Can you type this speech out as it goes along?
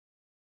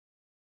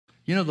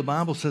You know, the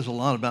Bible says a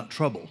lot about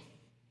trouble.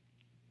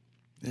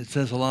 It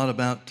says a lot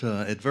about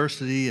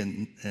adversity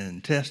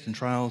and tests and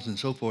trials and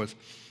so forth.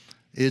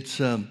 It's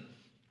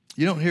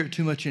you don't hear it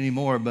too much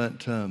anymore,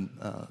 but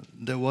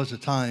there was a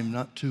time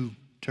not too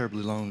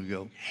terribly long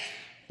ago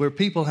where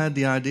people had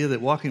the idea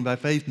that walking by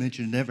faith meant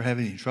you'd never have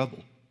any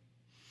trouble.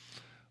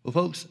 Well,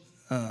 folks,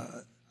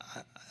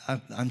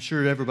 I'm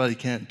sure everybody's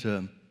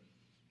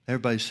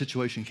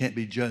situation can't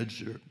be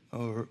judged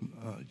or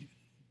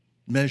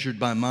measured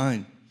by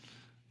my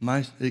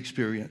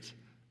experience,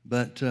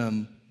 but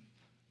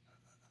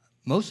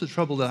most of the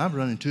trouble that I've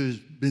run into has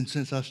been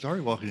since I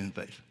started walking in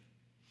faith.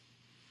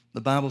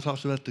 The Bible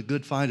talks about the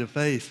good fight of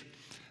faith.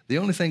 The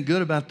only thing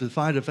good about the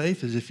fight of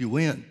faith is if you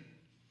win.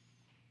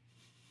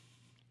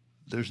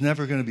 There's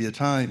never going to be a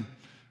time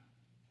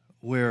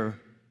where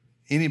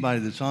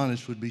anybody that's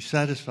honest would be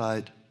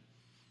satisfied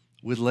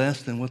with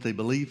less than what they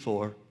believe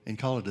for and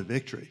call it a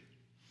victory.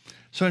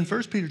 So in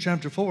 1 Peter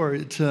chapter 4,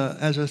 it's,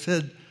 as I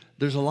said,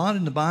 there's a lot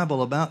in the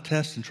Bible about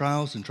tests and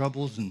trials and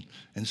troubles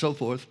and so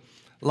forth.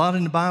 A lot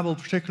in the Bible,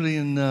 particularly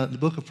in the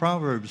book of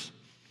Proverbs,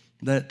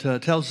 that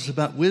tells us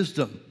about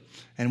wisdom.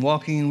 And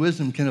walking in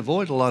wisdom can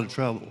avoid a lot of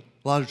trouble,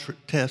 a lot of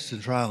tests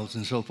and trials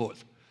and so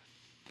forth.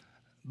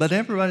 But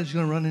everybody's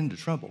going to run into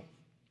trouble.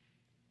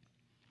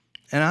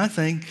 And I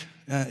think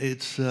at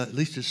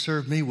least it's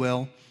served me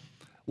well.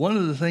 One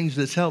of the things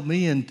that's helped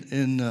me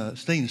in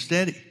staying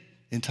steady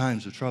in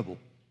times of trouble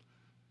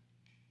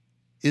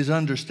is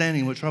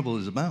understanding what trouble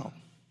is about.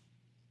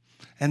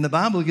 And the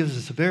Bible gives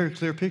us a very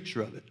clear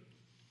picture of it.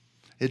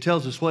 It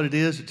tells us what it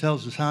is, it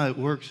tells us how it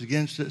works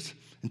against us,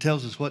 and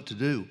tells us what to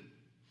do.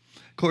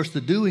 Of course,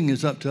 the doing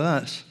is up to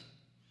us,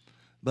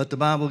 but the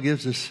Bible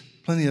gives us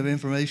plenty of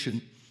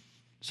information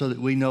so that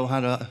we know how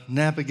to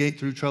navigate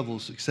through trouble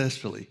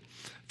successfully.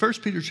 1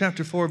 Peter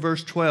chapter 4,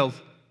 verse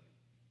 12,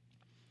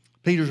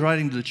 Peter's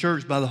writing to the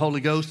church by the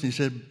Holy Ghost, and he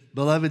said,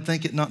 "Beloved,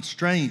 think it not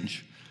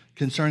strange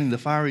concerning the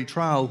fiery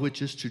trial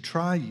which is to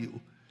try you,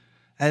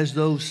 as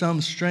though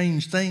some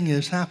strange thing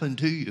has happened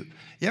to you."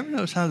 You ever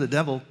notice how the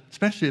devil,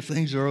 especially if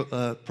things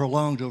are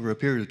prolonged over a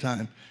period of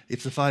time,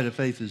 if the fight of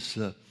faith is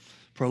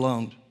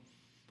prolonged,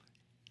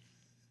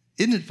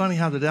 isn't it funny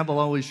how the devil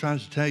always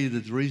tries to tell you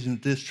that the reason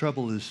that this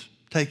trouble is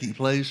taking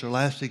place or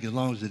lasting as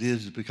long as it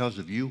is because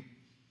of you?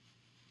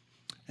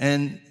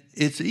 And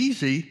it's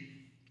easy.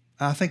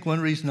 I think one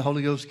reason the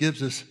Holy Ghost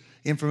gives us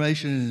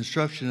information and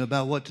instruction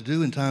about what to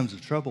do in times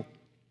of trouble,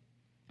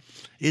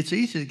 it's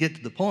easy to get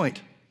to the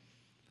point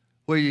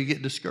where you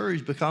get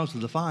discouraged because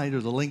of the fight or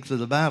the length of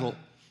the battle,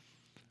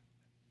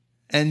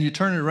 and you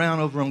turn it around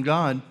over on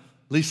God.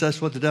 At least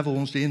that's what the devil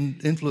wants to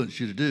influence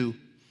you to do.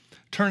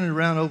 Turn it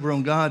around over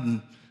on God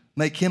and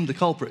make him the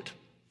culprit,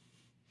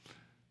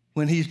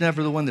 when he's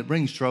never the one that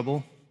brings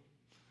trouble,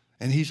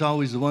 and he's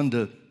always the one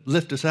to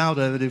lift us out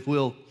of it if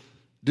we'll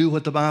do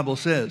what the Bible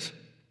says.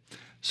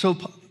 So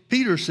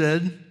Peter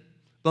said,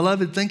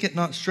 "Beloved, think it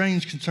not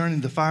strange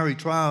concerning the fiery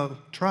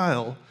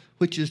trial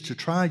which is to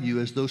try you,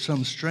 as though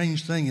some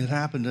strange thing had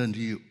happened unto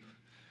you.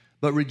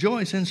 But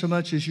rejoice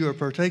insomuch as you are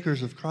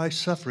partakers of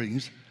Christ's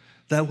sufferings,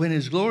 that when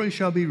his glory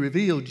shall be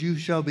revealed, you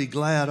shall be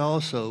glad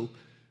also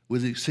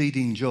with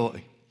exceeding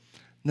joy."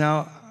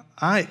 Now,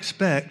 I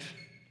expect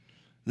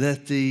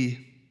that the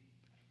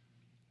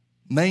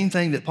main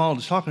thing that Paul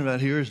is talking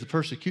about here is the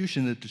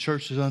persecution that the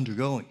church is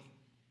undergoing.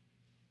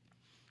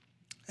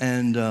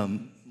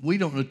 And we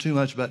don't know too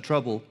much about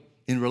trouble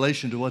in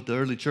relation to what the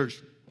early church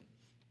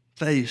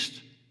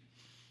faced,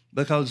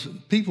 because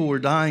people were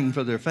dying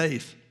for their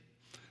faith.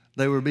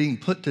 They were being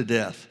put to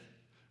death,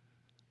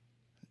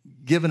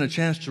 given a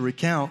chance to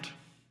recount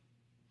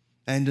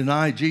and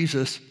deny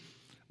Jesus.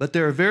 But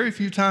there are very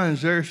few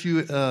times, very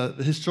few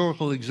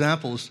historical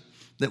examples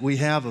that we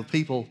have of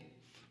people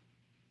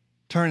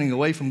turning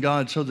away from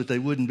God so that they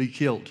wouldn't be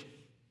killed.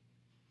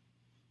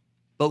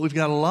 But we've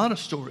got a lot of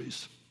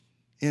stories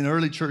in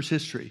early church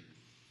history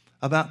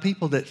about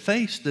people that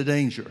faced the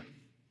danger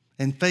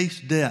and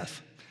faced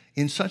death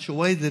in such a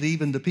way that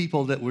even the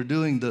people that were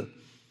doing the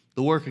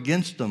work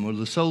against them, or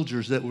the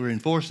soldiers that were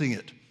enforcing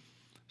it,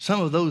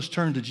 some of those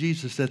turned to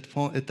Jesus at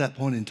that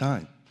point in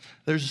time.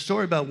 There's a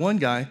story about one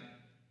guy.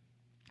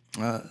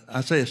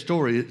 I say a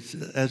story,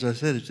 as I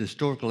said, it's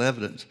historical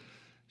evidence.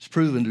 It's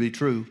proven to be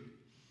true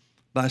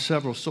by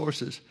several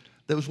sources.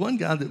 There was one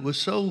guy that was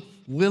so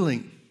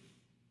willing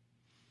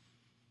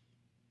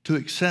to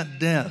accept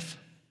death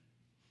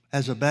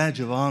as a badge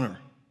of honor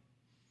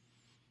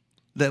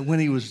that when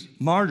he was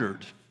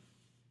martyred,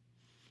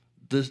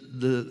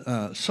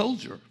 the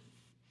soldier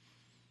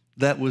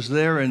that was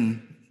there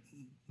and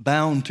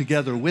bound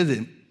together with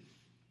him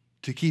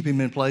to keep him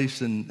in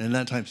place and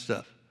that type of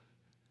stuff,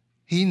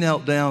 he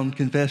knelt down,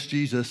 confessed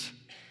Jesus,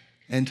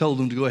 and told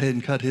them to go ahead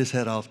and cut his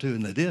head off too,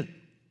 and they did.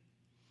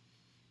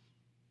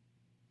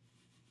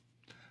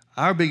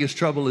 Our biggest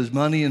trouble is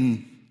money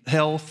and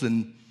health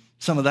and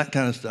some of that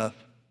kind of stuff.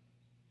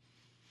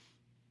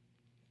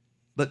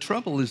 But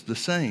trouble is the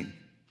same,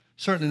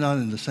 certainly not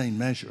in the same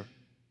measure.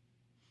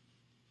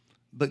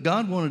 But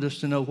God wanted us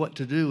to know what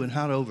to do and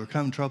how to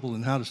overcome trouble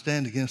and how to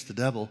stand against the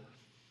devil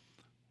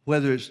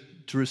whether it's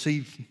to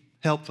receive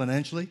help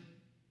financially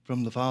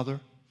from the Father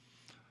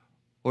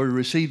or to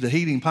receive the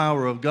healing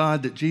power of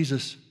God that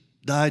Jesus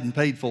died and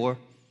paid for,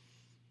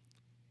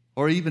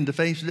 or even to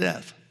face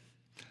death.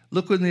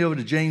 Look with me over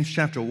to James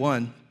chapter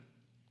 1.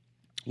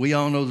 We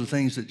all know the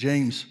things that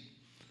James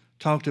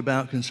talked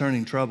about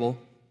concerning trouble.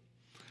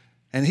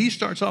 And he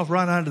starts off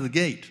right out of the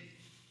gate.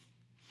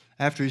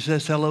 After he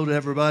says hello to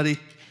everybody,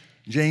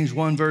 James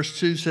 1 verse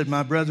 2 said,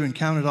 "My brethren,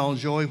 count it all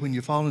joy when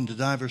you fall into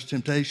diverse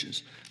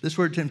temptations." This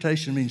word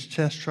temptation means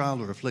test,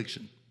 trial, or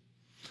affliction.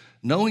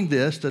 "Knowing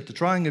this, that the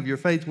trying of your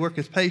faith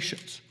worketh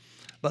patience.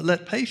 But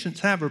let patience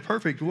have her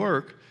perfect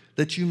work,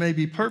 that you may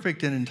be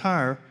perfect and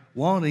entire,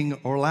 wanting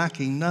or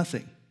lacking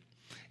nothing.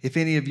 If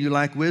any of you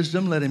lack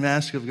wisdom, let him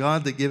ask of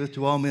God, that giveth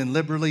to all men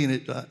liberally,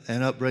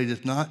 and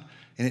upbraideth not,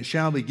 and it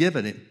shall be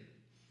given him.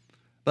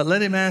 But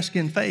let him ask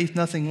in faith,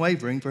 nothing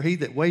wavering, for he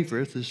that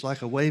wavereth is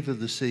like a wave of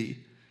the sea,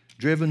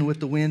 driven with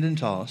the wind and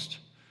tossed.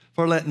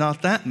 For let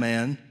not that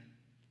man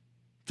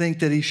think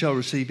that he shall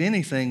receive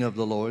anything of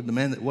the Lord," the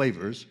man that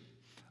wavers.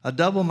 "A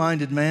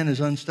double-minded man is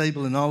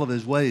unstable in all of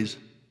his ways."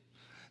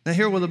 Now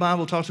here where the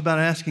Bible talks about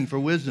asking for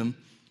wisdom,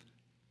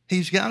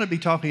 he's got to be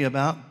talking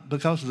about,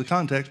 because of the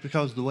context,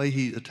 because of the way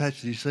he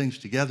attached these things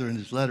together in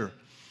his letter,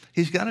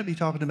 he's got to be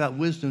talking about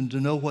wisdom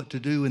to know what to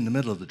do in the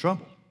middle of the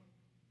trouble.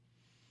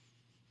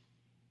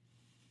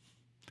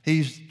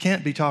 He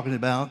can't be talking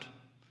about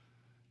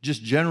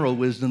just general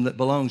wisdom that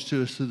belongs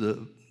to us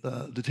through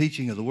the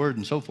teaching of the Word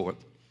and so forth.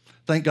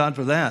 Thank God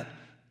for that.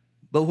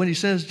 But when he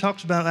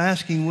talks about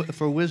asking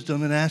for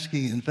wisdom and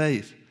asking in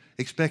faith,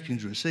 expecting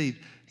to receive,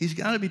 he's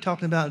got to be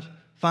talking about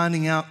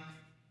finding out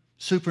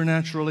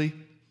supernaturally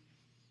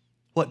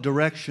what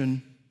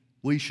direction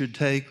we should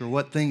take or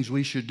what things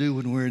we should do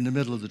when we're in the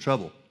middle of the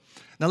trouble.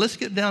 Now let's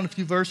get down a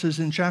few verses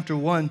in chapter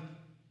 1,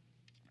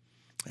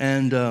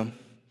 and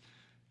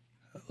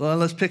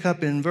let's pick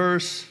up in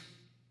verse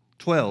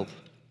 12.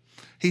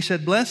 He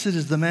said, "Blessed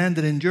is the man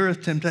that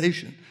endureth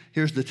temptation."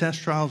 Here's the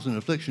test, trials, and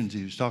afflictions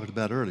he was talking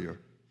about earlier.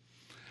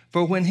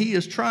 "For when he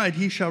is tried,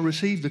 he shall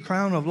receive the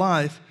crown of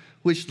life,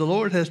 which the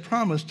Lord has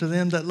promised to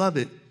them that love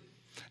it."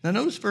 Now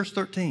notice verse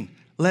 13.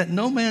 "Let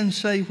no man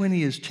say when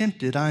he is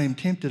tempted, I am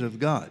tempted of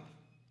God.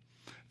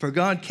 For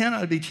God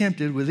cannot be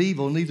tempted with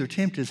evil, neither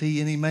tempteth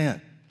he any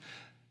man."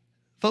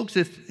 Folks,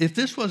 if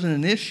this wasn't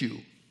an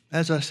issue,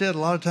 as I said, a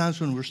lot of times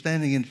when we're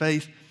standing in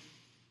faith,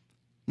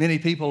 many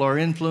people are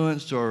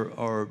influenced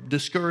or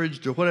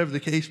discouraged or whatever the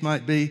case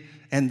might be,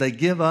 and they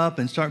give up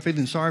and start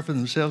feeling sorry for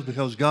themselves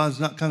because God's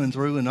not coming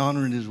through and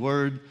honoring his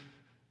word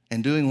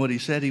and doing what he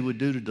said he would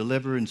do to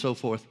deliver and so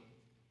forth.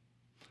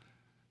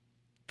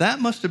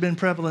 That must have been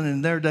prevalent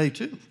in their day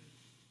too.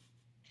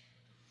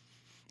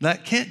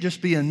 That can't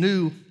just be a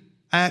new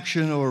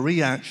action or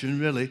reaction,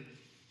 really,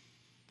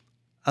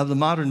 of the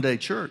modern day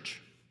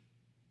church.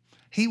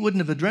 He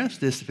wouldn't have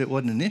addressed this if it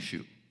wasn't an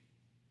issue.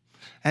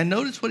 And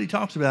notice what he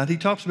talks about. He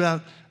talks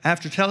about,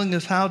 after telling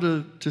us how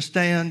to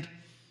stand,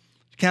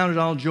 count it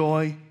all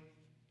joy,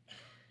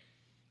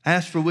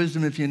 ask for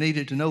wisdom if you need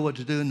it, to know what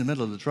to do in the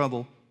middle of the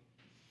trouble,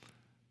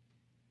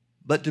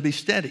 but to be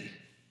steady,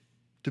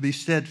 to be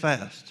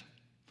steadfast.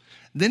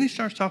 Then he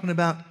starts talking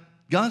about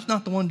God's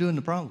not the one doing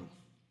the problem,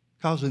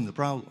 causing the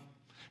problem.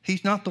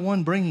 He's not the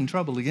one bringing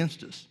trouble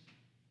against us.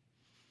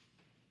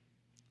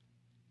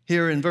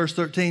 Here in verse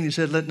 13, he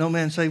said, "Let no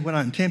man say when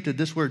I'm tempted."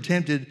 This word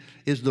tempted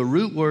is the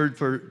root word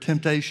for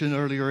temptation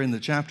earlier in the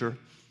chapter.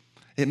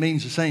 It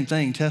means the same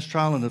thing, test,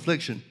 trial, and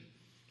affliction.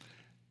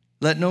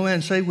 "Let no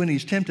man say when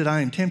he's tempted,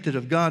 I am tempted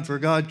of God, for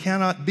God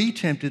cannot be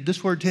tempted."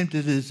 This word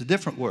tempted is a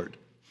different word.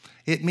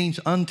 It means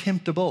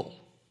untemptable.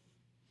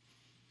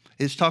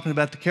 It's talking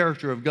about the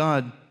character of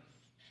God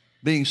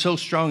being so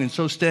strong and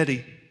so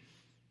steady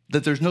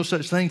that there's no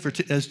such thing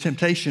as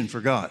temptation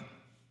for God.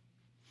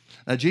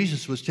 Now,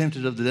 Jesus was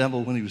tempted of the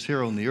devil when he was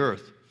here on the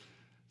earth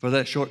for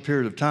that short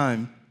period of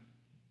time,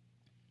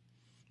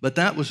 but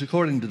that was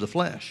according to the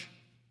flesh.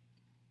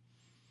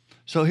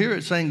 So here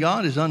it's saying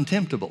God is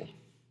untemptable.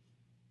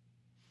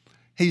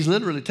 He's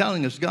literally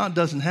telling us God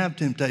doesn't have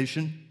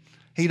temptation.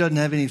 He doesn't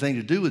have anything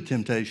to do with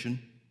temptation.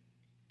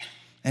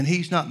 And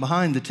he's not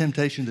behind the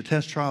temptation, the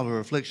test, trial,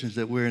 or afflictions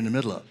that we're in the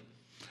middle of.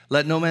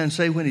 "Let no man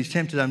say when he's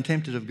tempted, I'm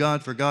tempted of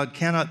God, for God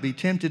cannot be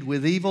tempted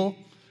with evil,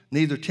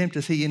 neither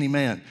tempteth he any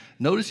man."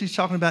 Notice he's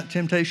talking about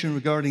temptation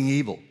regarding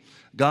evil.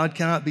 God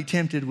cannot be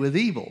tempted with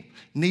evil,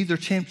 neither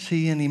tempts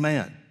he any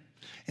man.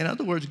 In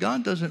other words,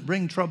 God doesn't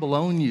bring trouble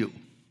on you.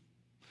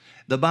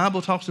 The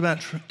Bible talks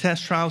about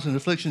tests, trials, and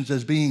afflictions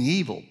as being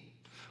evil.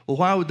 Well,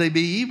 why would they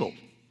be evil?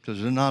 Because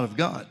they're not of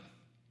God.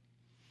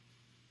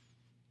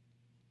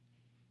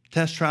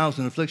 Tests, trials,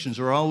 and afflictions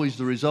are always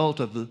the result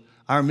of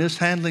our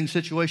mishandling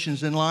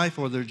situations in life,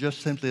 or they're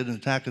just simply an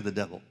attack of the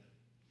devil.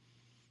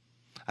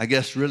 I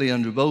guess really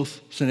under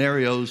both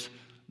scenarios,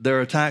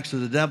 they're attacks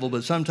of the devil,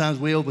 but sometimes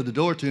we open the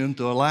door to him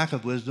through a lack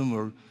of wisdom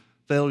or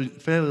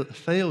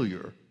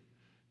failure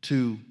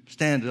to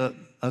stand up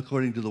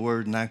according to the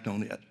word and act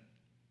on it.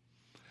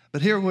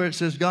 But here where it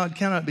says God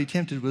cannot be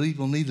tempted with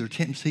evil, neither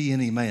tempts he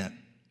any man.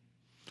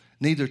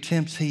 Neither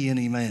tempts he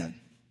any man.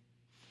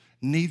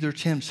 neither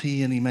tempts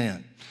he any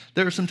man.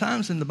 There are some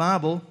times in the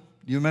Bible,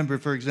 you remember,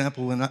 for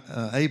example, when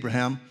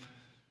Abraham,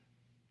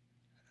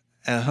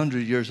 at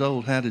 100 years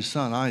old, had his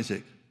son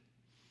Isaac.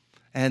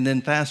 And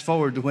then fast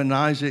forward to when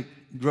Isaac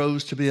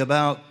grows to be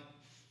about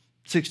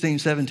 16,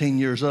 17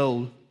 years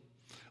old.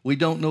 We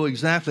don't know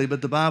exactly,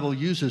 but the Bible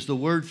uses the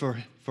word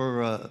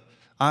for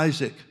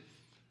Isaac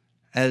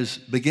as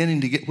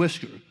beginning to get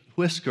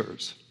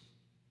whiskers.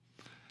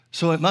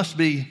 So it must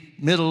be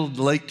middle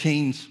to late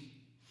teens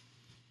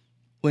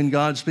when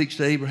God speaks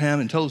to Abraham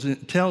and tells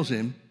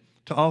him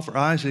to offer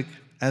Isaac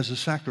as a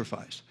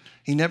sacrifice.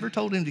 He never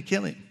told him to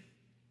kill him.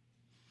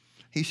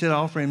 He said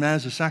offer him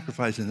as a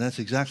sacrifice, and that's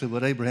exactly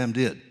what Abraham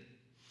did.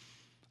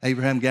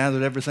 Abraham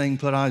gathered everything,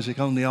 put Isaac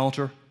on the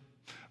altar,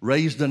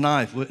 raised the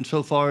knife, went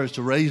so far as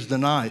to raise the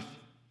knife,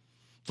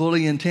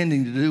 fully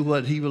intending to do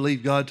what he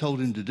believed God told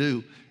him to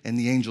do, and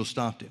the angel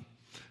stopped him.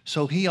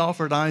 So he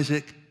offered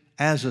Isaac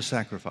as a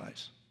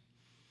sacrifice.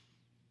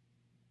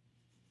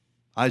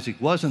 Isaac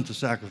wasn't the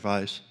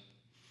sacrifice,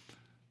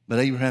 but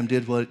Abraham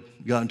did what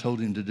God told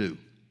him to do.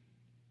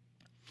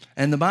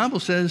 And the Bible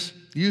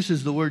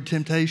uses the word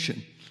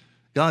temptation.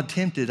 God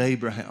tempted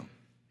Abraham.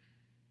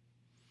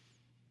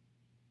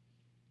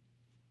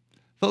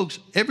 Folks,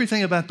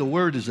 everything about the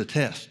word is a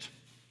test.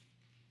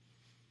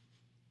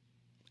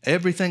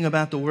 Everything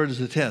about the word is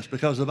a test,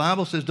 because the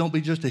Bible says don't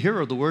be just a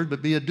hearer of the word,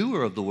 but be a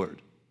doer of the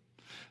word.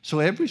 So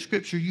every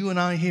scripture you and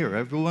I hear,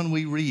 every one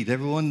we read,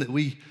 every one that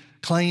we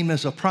claim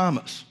as a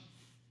promise,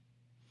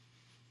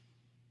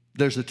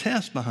 there's a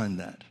test behind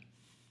that.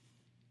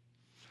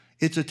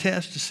 It's a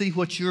test to see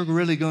what you're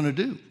really going to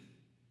do.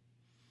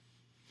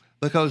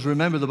 Because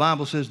remember, the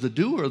Bible says the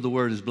doer of the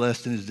word is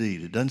blessed in his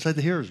deed. It doesn't say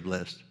the hearer is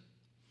blessed.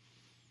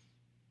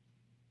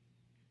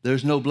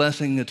 There's no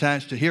blessing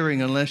attached to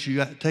hearing unless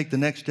you take the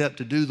next step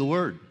to do the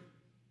word.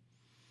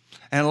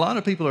 And a lot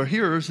of people are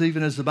hearers,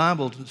 even as the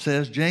Bible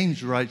says,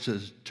 James writes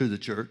to the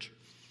church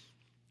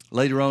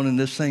later on in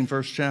this same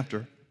first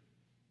chapter.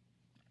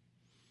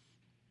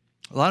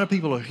 A lot of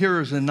people are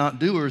hearers and not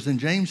doers, and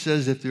James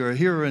says if you're a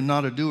hearer and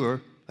not a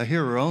doer, a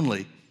hearer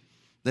only,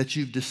 that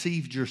you've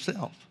deceived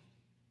yourself.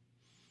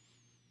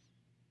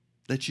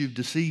 That you've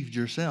deceived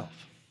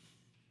yourself.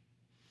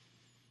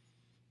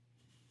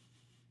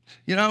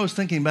 You know, I was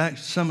thinking back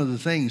to some of the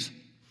things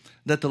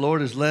that the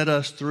Lord has led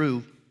us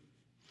through,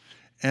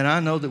 and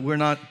I know that we're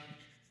not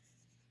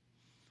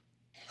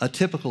a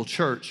typical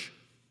church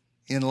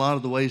in a lot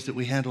of the ways that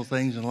we handle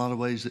things and a lot of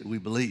ways that we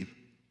believe.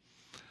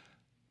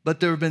 But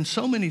there have been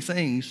so many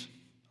things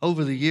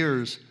over the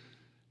years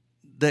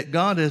that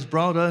God has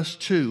brought us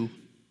to,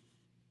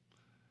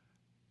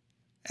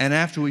 and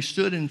after we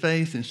stood in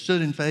faith and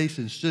stood in faith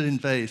and stood in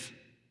faith,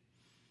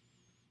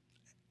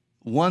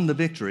 won the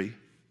victory,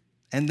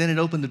 and then it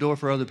opened the door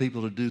for other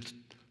people to do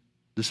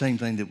the same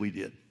thing that we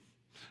did.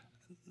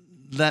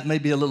 That may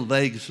be a little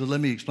vague, so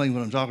let me explain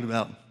what I'm talking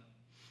about.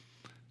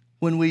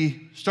 When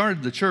we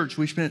started the church,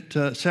 we spent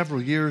several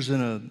years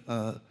in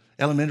an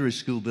elementary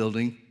school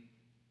building.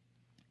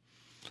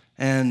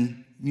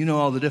 And you know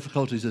all the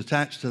difficulties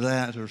attached to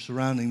that or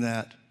surrounding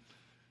that.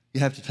 You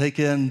have to take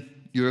in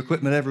your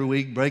equipment every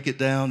week, break it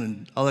down,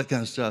 and all that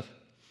kind of stuff.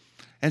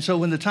 And so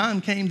when the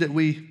time came that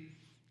we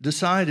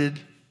decided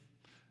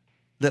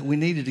that we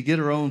needed to get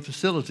our own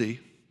facility,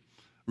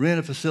 rent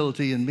a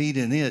facility and meet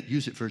in it,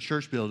 use it for a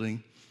church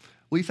building,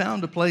 we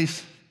found a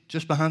place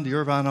just behind the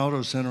Irvine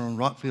Auto Center on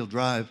Rockfield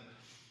Drive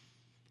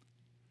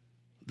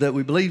that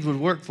we believed would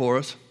work for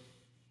us.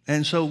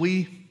 And so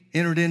we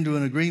entered into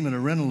an agreement, a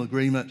rental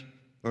agreement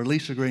or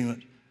lease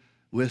agreement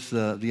with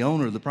the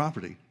owner of the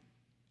property.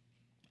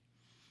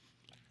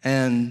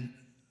 And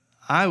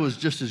I was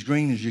just as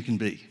green as you can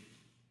be.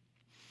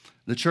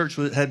 The church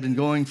had been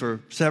going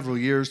for several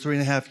years,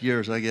 3.5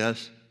 years, I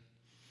guess.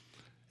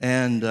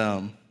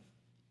 And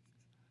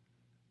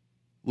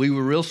we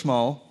were real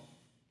small,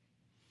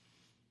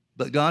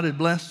 but God had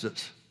blessed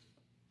us.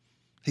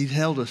 He'd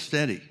held us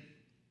steady.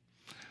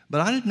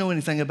 But I didn't know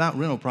anything about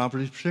rental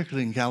properties,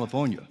 particularly in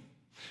California.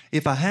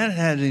 If I had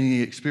had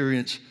any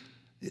experience,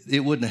 it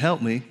wouldn't have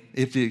helped me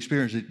if the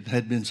experience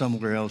had been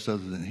somewhere else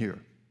other than here.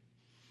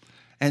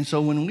 And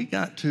so when we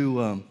got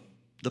to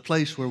the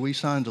place where we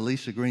signed a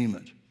lease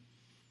agreement,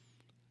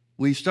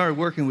 we started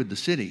working with the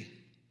city,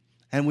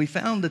 and we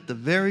found that the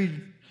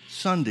very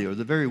Sunday or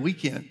the very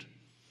weekend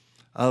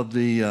of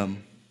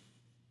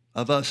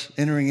us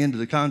entering into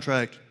the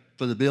contract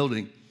for the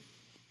building,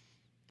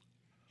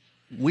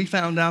 we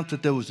found out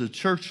that there was a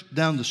church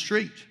down the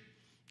street,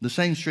 the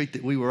same street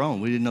that we were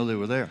on. We didn't know they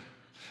were there.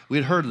 We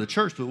had heard of the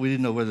church, but we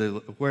didn't know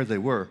where they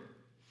were.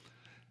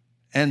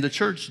 And the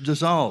church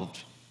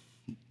dissolved.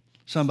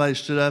 Somebody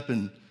stood up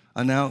and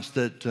announced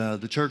that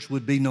the church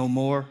would be no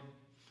more.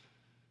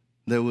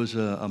 There was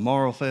a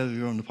moral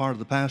failure on the part of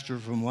the pastor,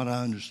 from what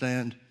I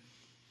understand.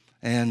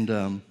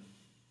 And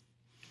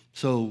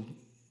so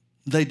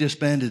they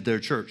disbanded their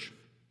church.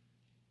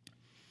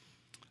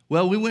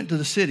 Well, we went to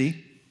the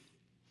city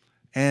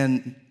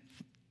and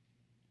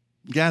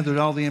gathered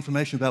all the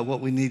information about what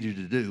we needed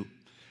to do.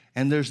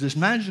 And there's this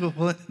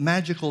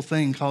magical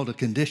thing called a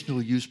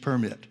conditional use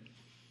permit.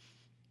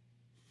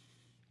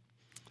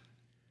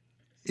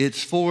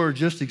 it's for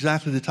just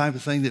exactly the type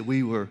of thing that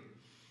we were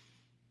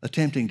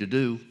attempting to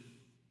do,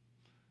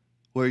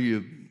 where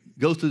you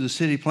go through the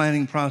city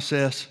planning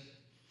process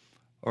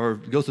or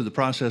go through the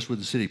process with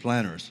the city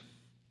planners.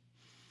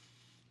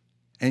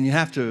 And you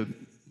have to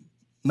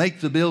make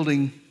the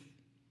building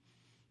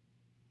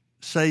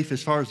safe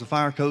as far as the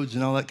fire codes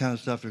and all that kind of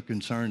stuff are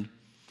concerned.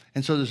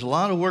 And so there's a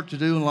lot of work to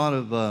do and a lot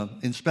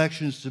of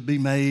inspections to be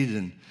made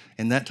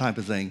and that type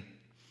of thing.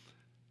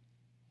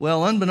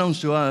 Well,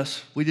 unbeknownst to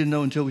us, we didn't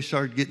know until we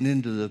started getting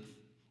into the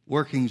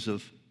workings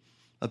of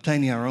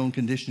obtaining our own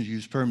conditional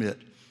use permit.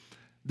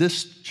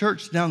 This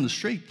church down the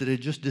street that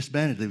had just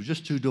disbanded, they were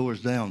just 2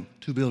 doors down,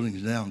 2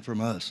 buildings down from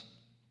us.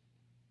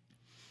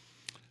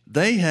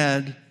 They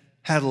had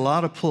a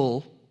lot of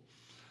pull.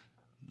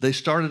 They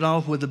started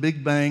off with a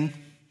big bang,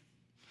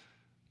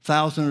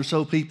 1,000 or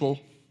so people,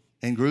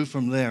 and grew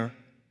from there.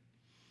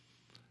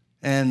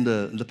 And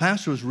the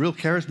pastor was a real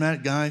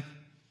charismatic guy,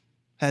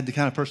 had the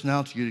kind of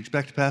personality you'd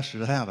expect a pastor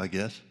to have, I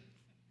guess.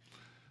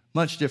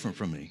 Much different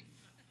from me.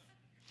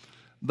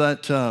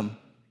 But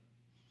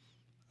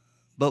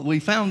we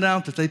found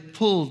out that they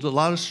pulled a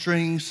lot of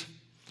strings.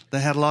 They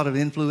had a lot of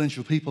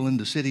influential people in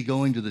the city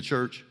going to the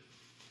church.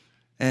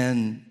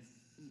 And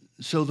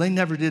so they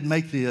never did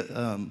make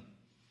the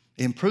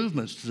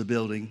improvements to the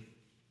building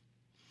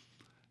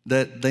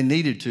that they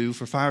needed to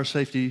for fire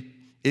safety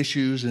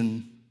issues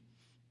and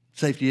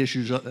safety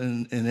issues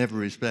in every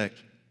respect.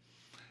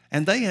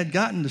 And they had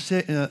gotten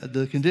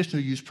the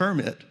conditional use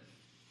permit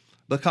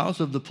because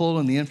of the pull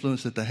and the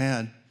influence that they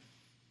had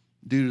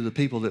due to the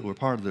people that were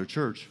part of their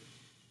church.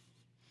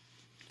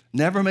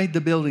 Never made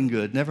the building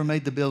good, never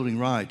made the building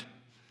right,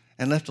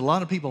 and left a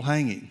lot of people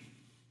hanging.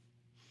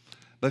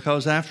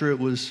 Because after it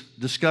was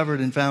discovered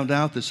and found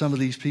out that some of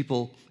these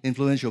people,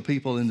 influential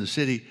people in the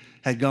city,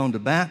 had gone to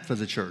bat for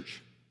the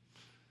church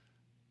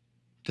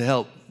to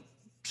help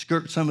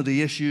skirt some of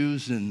the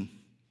issues and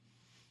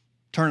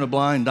turn a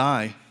blind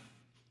eye,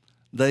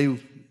 they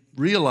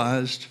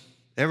realized,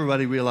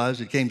 everybody realized,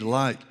 it came to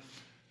light,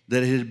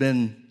 that it had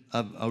been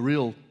a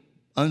real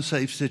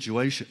unsafe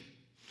situation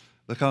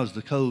because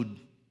the code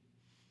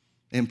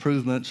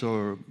improvements,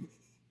 or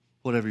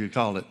whatever you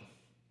call it,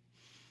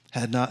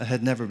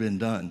 had never been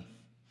done.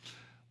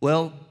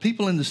 Well,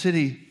 people in the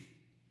city,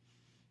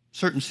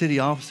 certain city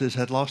offices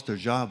had lost their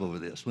job over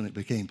this when it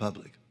became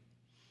public.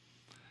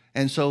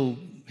 And so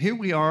here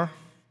we are,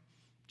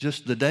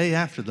 just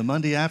the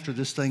Monday after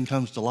this thing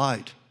comes to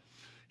light,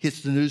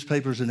 hits the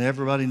newspapers and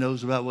everybody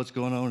knows about what's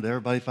going on and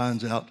everybody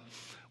finds out.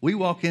 We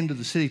walk into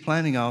the city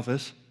planning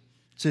office,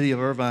 City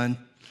of Irvine,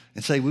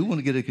 and say, we want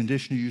to get a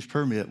conditional use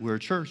permit. We're a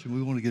church and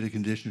we want to get a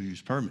conditional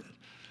use permit.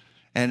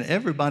 And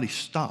everybody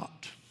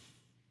stopped.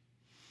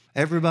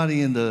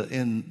 Everybody in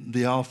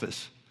the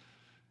office.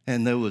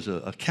 And there was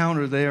a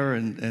counter there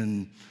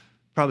and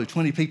probably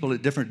 20 people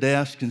at different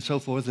desks and so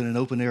forth in an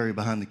open area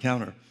behind the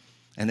counter.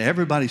 And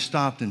everybody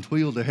stopped and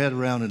wheeled their head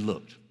around and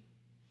looked.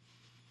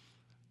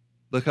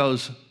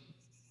 Because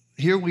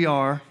here we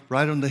are,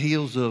 right on the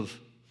heels of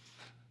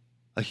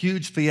a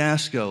huge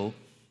fiasco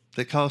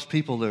that cost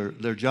people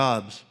their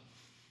jobs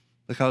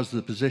because of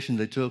the position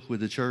they took with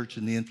the church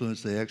and the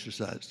influence they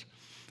exercised.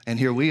 And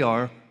here we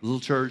are, a little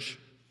church,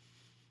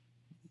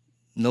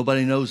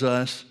 nobody knows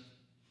us,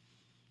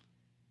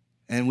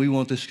 and we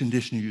want this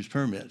conditional use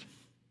permit.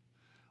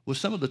 Well,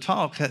 some of the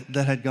talk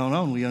that had gone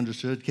on,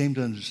 came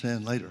to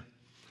understand later.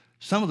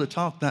 Some of the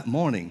talk that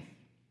morning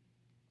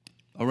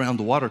around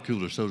the water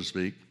cooler, so to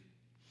speak,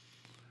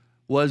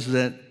 was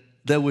that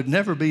there would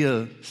never be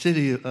a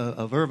City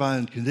of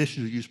Irvine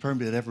conditional use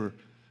permit ever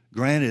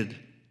granted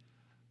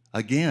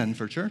again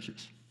for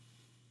churches.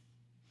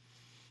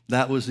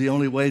 That was the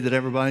only way that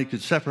everybody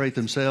could separate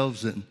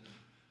themselves and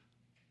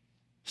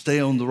stay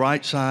on the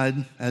right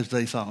side as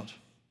they thought.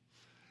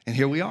 And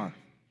here we are.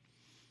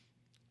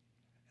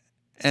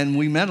 And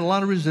we met a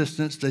lot of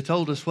resistance. They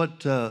told us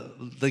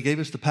they gave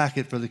us the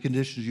packet for the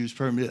conditional use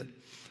permit.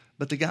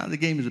 But the guy that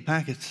gave me the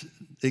packets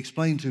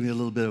explained to me a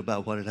little bit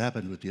about what had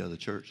happened with the other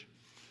church.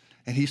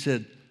 And he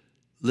said,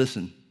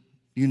 listen,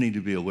 you need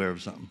to be aware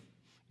of something.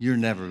 You're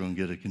never going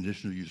to get a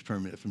conditional use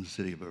permit from the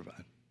City of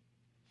Irvine.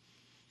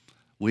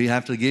 We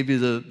have to give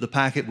you the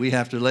packet. We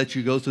have to let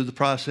you go through the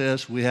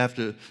process. We have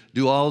to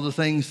do all the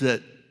things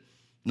that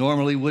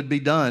normally would be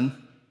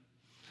done.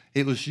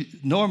 It was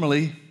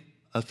normally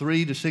a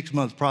 3 to 6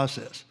 month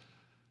process.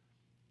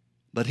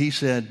 But he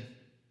said,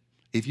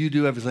 if you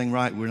do everything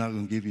right, we're not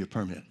going to give you a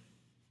permit.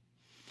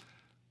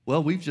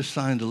 Well, we've just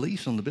signed a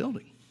lease on the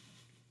building.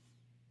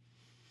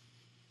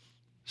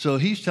 So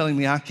he's telling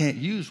me I can't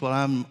use what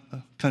I'm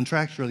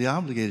contractually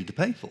obligated to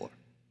pay for.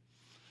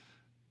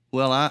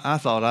 Well, I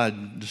thought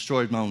I'd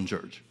destroyed my own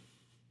church.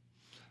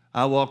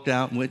 I walked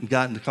out and went and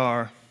got in the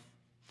car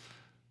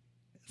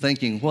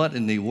thinking, what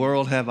in the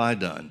world have I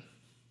done?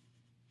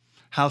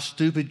 How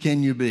stupid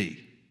can you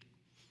be?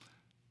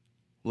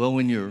 Well,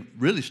 when you're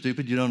really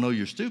stupid, you don't know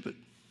you're stupid.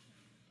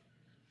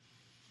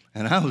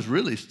 And I was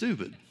really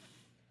stupid.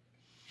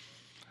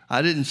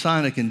 I didn't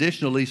sign a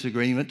conditional lease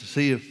agreement to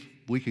see if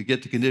we could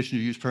get the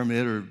conditional use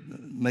permit or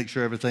make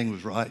sure everything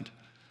was right.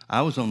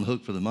 I was on the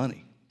hook for the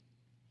money.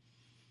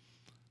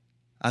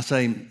 I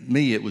say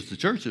me, it was the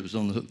church that was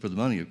on the hook for the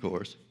money, of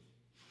course.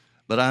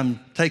 But I'm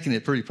taking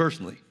it pretty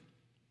personally.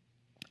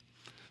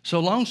 So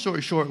long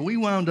story short, we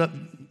wound up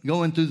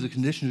going through the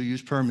conditional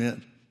use permit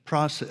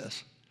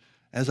process.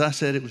 As I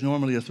said, it was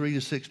normally a 3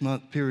 to 6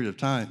 month period of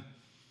time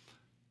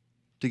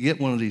to get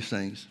one of these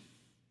things.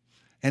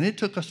 And it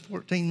took us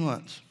 14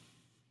 months.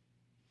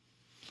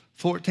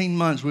 14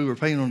 months we were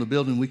paying on a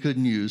building we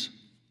couldn't use,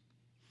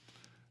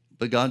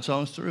 but God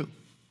saw us through.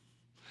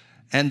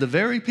 And the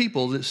very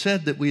people that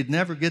said that we'd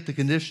never get the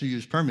conditional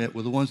use permit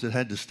were the ones that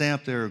had to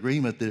stamp their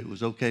agreement that it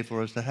was okay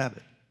for us to have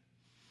it.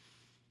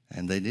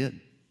 And they did.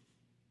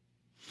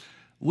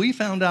 We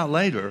found out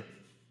later,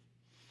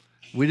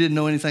 we didn't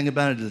know anything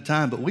about it at the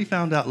time, but we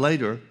found out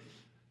later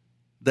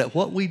that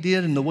what we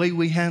did and the way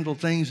we handled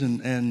things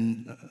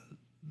and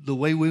the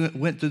way we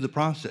went through the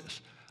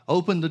process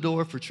opened the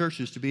door for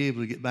churches to be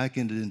able to get back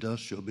into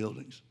industrial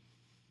buildings.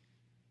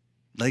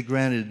 They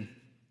granted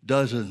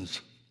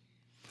dozens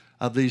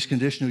of these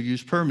conditional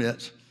use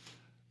permits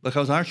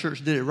because our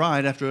church did it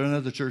right after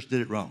another church did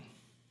it wrong.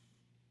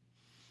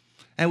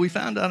 And we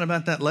found out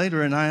about that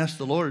later, and I asked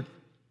the Lord,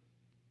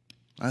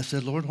 I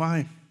said, Lord,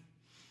 why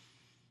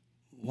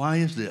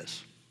is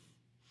this?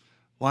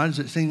 Why does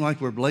it seem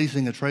like we're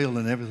blazing a trail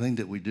in everything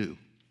that we do?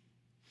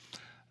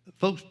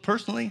 Folks,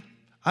 personally,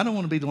 I don't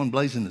want to be the one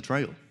blazing the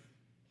trail.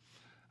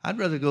 I'd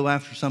rather go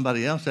after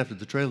somebody else after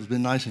the trail has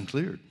been nice and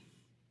cleared.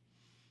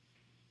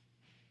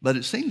 But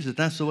it seems that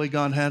that's the way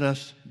God had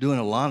us doing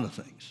a lot of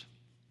things.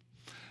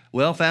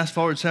 Well, fast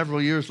forward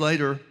several years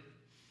later,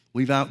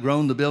 we've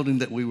outgrown the building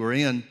that we were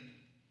in.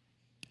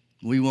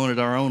 We wanted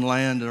our own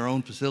land and our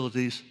own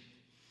facilities.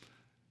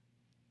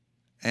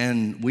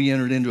 And we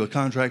entered into a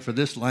contract for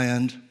this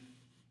land.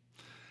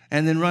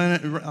 And then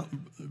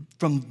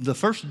from the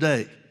first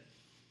day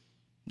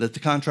that the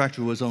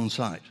contractor was on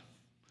site,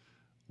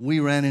 we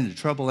ran into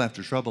trouble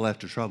after trouble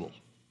after trouble.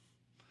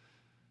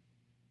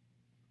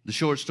 The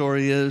short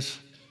story is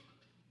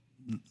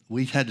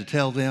we had to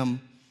tell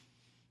them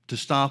to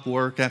stop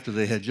work after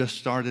they had just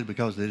started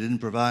because they didn't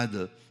provide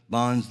the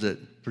bonds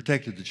that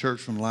protected the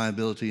church from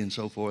liability and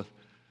so forth.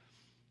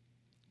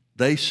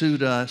 They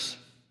sued us.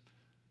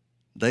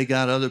 They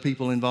got other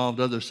people involved,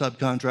 other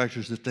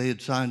subcontractors that they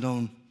had signed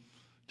on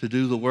to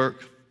do the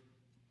work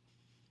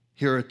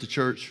here at the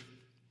church.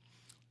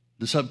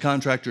 The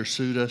subcontractors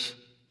sued us.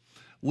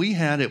 We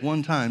had at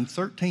one time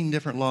 13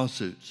 different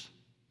lawsuits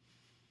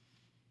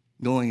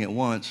going at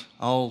once,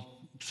 all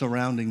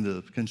surrounding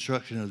the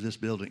construction of this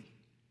building.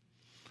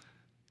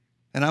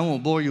 And I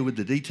won't bore you with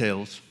the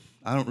details.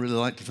 I don't really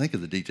like to think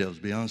of the details,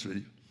 to be honest with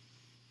you.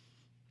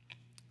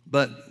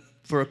 But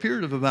for a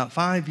period of about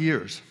 5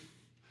 years,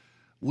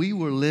 we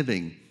were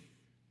living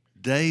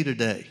day to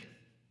day.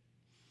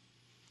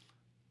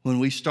 When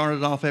we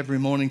started off every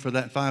morning for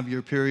that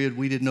 5-year period,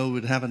 we didn't know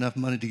we'd have enough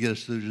money to get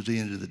us through to the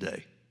end of the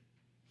day.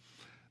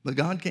 But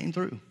God came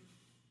through.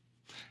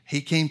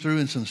 He came through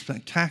in some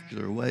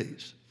spectacular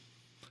ways,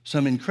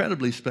 some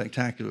incredibly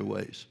spectacular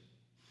ways.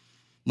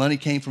 Money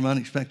came from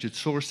unexpected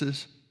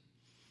sources.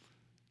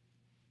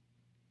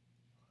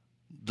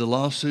 The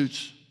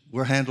lawsuits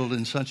were handled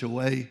in such a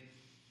way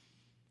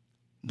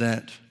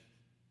that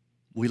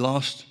we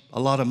lost a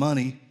lot of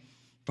money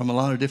from a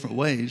lot of different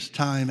ways,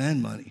 time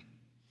and money.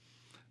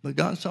 But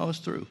God saw us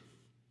through.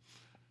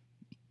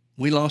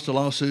 We lost a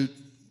lawsuit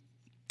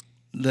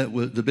that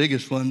was the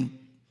biggest one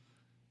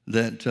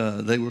that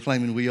they were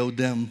claiming we owed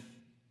them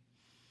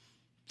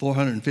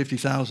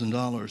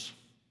 $450,000,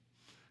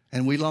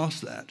 and we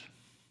lost that.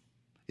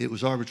 It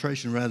was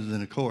arbitration rather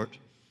than a court,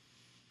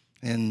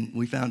 and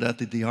we found out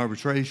that the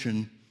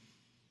arbitration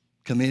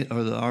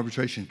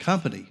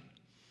company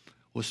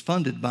was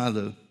funded by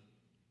the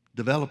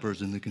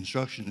developers in the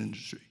construction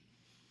industry.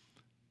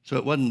 So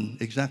it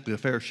wasn't exactly a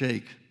fair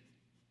shake,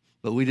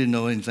 but we didn't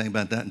know anything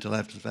about that until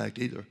after the fact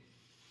either.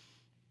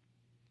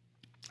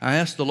 I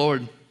asked the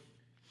Lord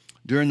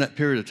during that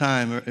period of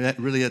time, or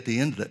really at the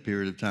end of that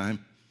period of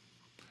time,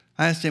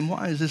 I asked him,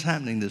 why is this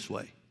happening this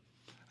way?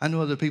 I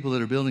know other people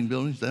that are building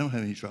buildings, they don't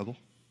have any trouble.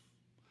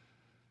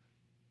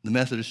 The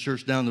Methodist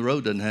church down the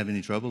road doesn't have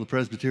any trouble. The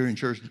Presbyterian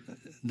church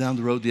down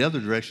the road the other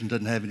direction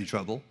doesn't have any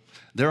trouble.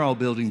 They're all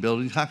building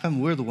buildings. How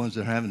come we're the ones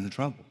that are having the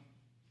trouble?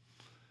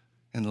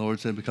 And the Lord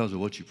said, because of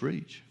what you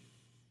preach.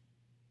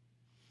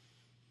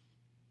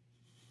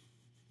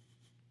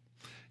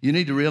 You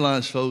need to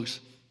realize, folks,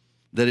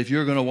 that if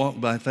you're going to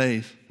walk by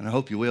faith, and I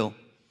hope you will,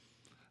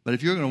 but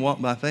if you're going to walk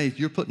by faith,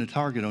 you're putting a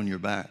target on your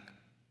back.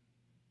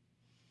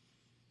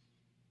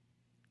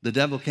 The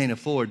devil can't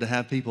afford to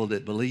have people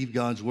that believe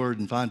God's word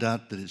and find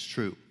out that it's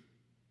true.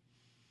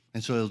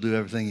 And so he'll do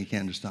everything he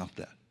can to stop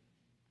that.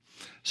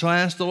 So I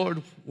asked the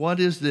Lord, what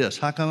is this?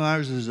 How come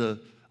ours is a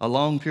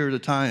long period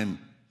of time?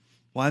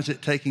 Why is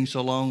it taking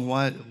so long?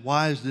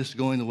 Why is this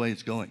going the way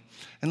it's going?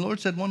 And the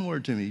Lord said one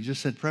word to me. He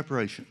just said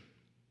preparation.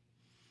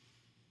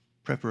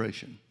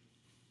 Preparation.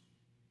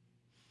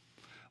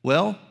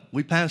 Well,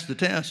 we passed the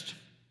test.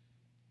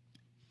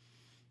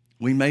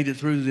 We made it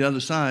through to the other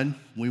side.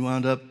 We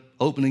wound up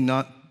opening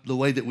not the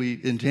way that we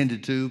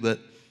intended to, but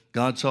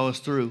God saw us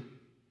through.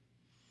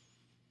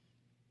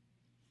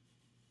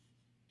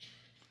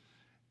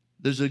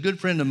 There's a good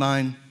friend of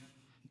mine,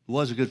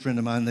 was a good friend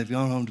of mine. They've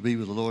gone home to be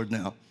with the Lord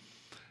now.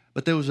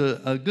 But there was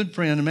a good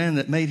friend, a man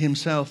that made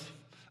himself,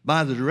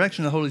 by the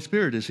direction of the Holy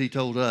Spirit, as he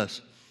told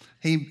us.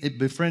 He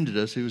befriended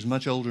us. He was a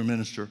much older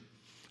minister.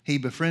 He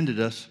befriended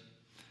us,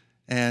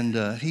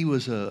 and he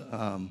was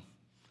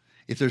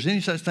if there's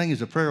any such thing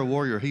as a prayer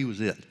warrior, he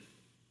was it.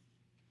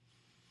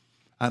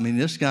 I mean,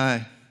 this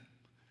guy,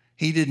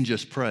 he didn't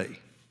just pray.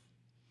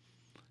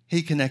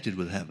 He connected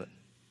with heaven.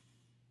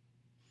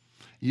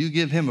 You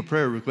give him a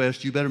prayer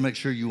request, you better make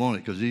sure you want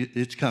it, because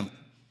it's coming.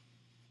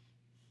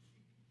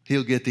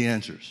 He'll get the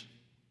answers.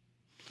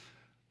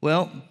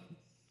 Well,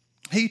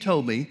 he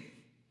told me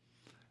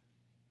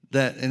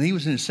that, and he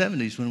was in his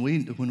 70s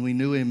when we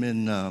knew him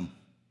in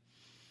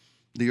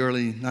the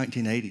early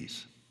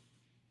 1980s.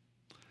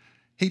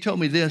 He told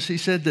me this. He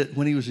said that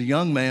when he was a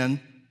young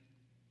man,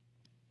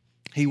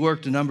 he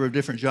worked a number of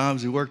different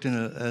jobs. He worked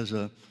as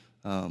a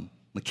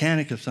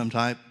mechanic of some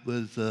type,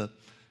 with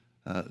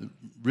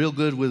real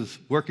good with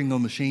working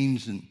on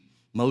machines and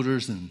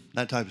motors and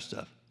that type of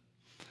stuff.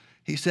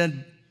 He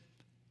said,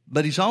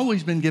 but he's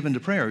always been given to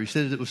prayer. He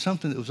said it was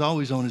something that was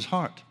always on his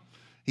heart.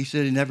 He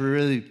said he never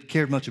really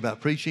cared much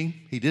about preaching.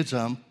 He did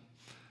some,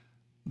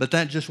 but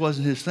that just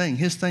wasn't his thing.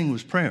 His thing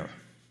was prayer.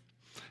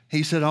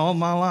 He said, all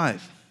my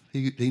life,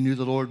 he knew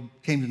the Lord,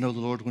 came to know the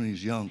Lord when he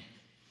was young.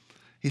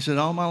 He said,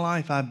 all my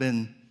life I've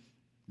been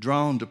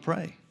drawn to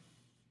pray.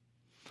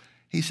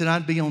 He said,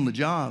 I'd be on the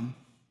job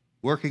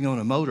working on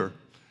a motor,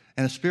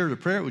 and a spirit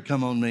of prayer would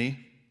come on me,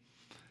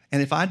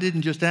 and if I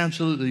didn't just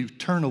absolutely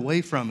turn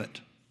away from it,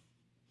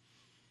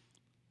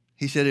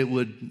 he said it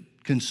would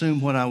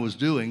consume what I was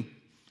doing.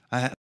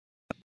 And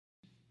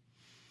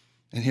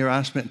here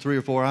I spent 3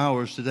 or 4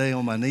 hours today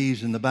on my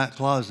knees in the back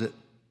closet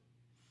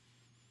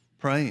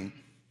praying.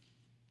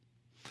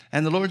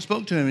 And the Lord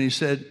spoke to him, and he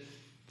said,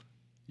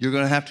 you're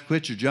going to have to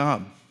quit your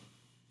job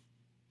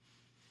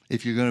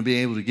if you're going to be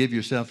able to give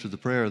yourself to the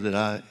prayer that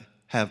I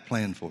have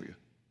planned for you.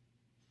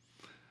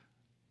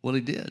 Well,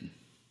 he did.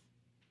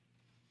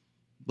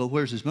 But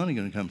where's his money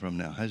going to come from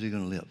now? How's he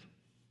going to live?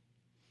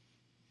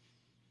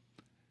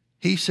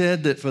 He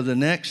said that for the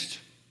next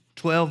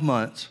 12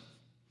 months,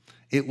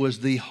 it was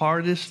the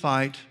hardest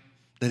fight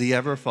that he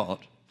ever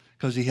fought,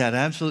 because he had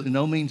absolutely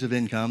no means of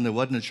income. There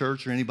wasn't a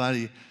church or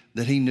anybody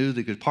that he knew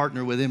that could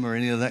partner with him or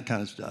any of that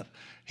kind of stuff.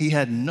 He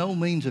had no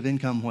means of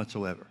income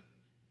whatsoever.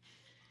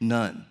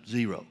 None.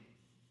 Zero.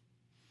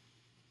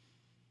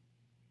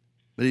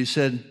 But he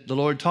said, the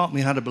Lord taught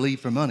me how to believe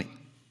for money.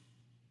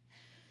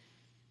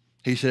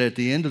 He said, at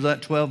the end of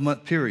that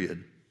 12-month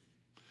period,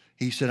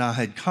 he said, I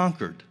had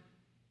conquered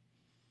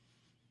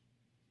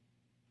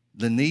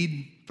the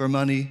need for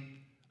money.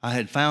 I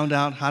had found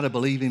out how to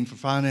believe him for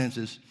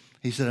finances.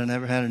 He said, I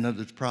never had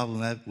another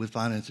problem with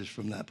finances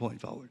from that point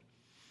forward.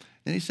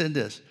 And he said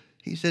this.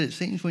 He said, it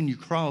seems when you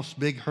cross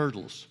big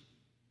hurdles,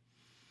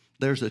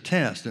 there's a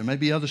test. There may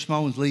be other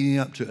small ones leading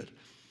up to it.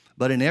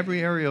 But in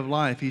every area of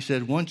life, he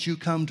said, once you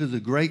come to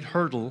the great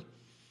hurdle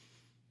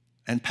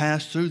and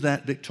pass through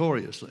that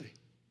victoriously,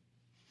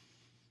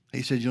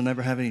 he said, you'll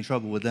never have any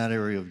trouble with that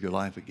area of your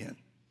life again.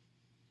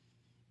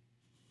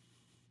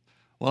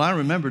 Well, I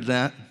remembered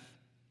that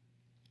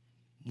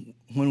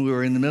when we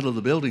were in the middle of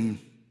the building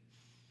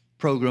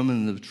program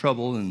and the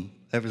trouble and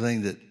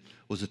everything that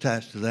was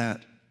attached to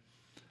that.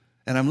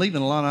 And I'm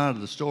leaving a lot out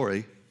of the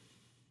story.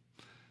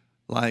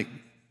 Like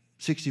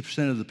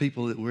 60% of the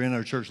people that were in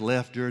our church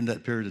left during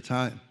that period of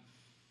time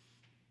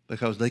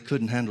because they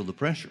couldn't handle the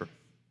pressure.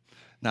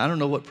 Now, I don't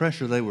know what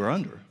pressure they were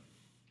under,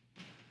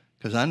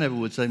 because I never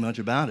would say much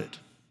about it.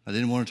 I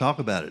didn't want to talk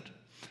about it.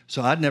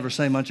 So I'd never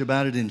say much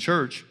about it in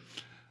church.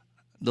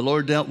 The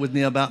Lord dealt with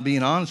me about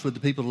being honest with the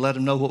people to let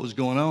them know what was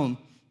going on.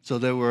 So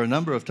there were a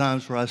number of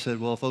times where I said,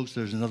 well, folks,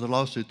 there's another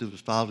lawsuit that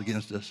was filed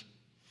against us.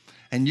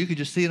 And you could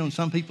just see it on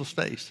some people's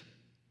face.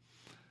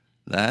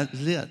 That's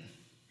it.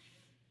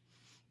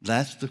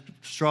 That's the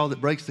straw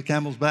that breaks the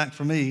camel's back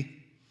for me.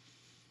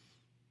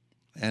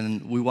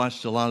 And we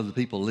watched a lot of the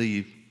people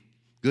leave.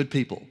 Good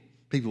people,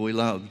 people we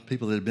loved,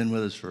 people that had been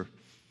with us for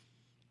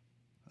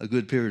a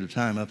good period of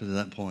time up to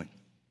that point.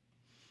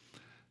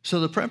 So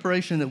the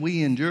preparation that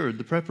we endured,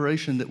 the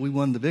preparation that we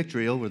won the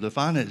victory over, the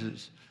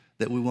finances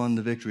that we won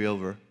the victory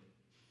over,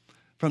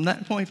 from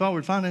that point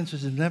forward,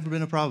 finances have never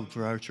been a problem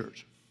for our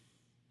church.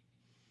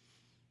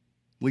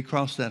 We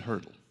crossed that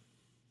hurdle.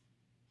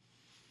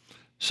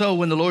 So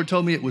when the Lord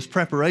told me it was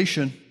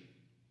preparation,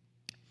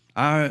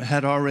 I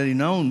had already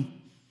known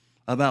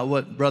about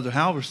what Brother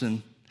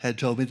Halverson had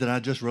told me that I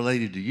just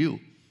related to you.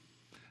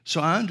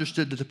 So I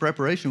understood that the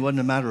preparation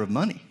wasn't a matter of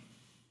money.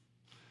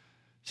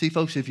 See,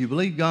 folks, if you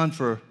believe God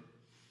for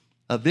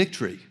a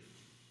victory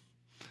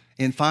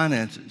in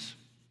finances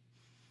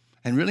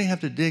and really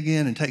have to dig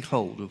in and take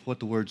hold of what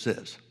the Word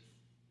says,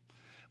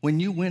 when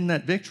you win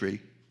that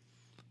victory,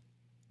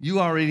 you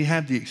already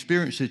have the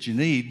experience that you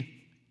need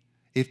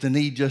if the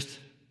need just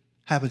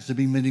happens to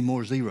be many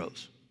more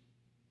zeros.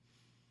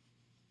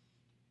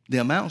 The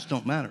amounts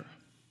don't matter.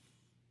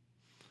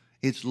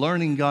 It's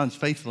learning God's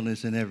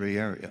faithfulness in every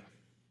area.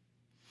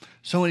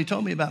 So when he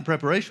told me about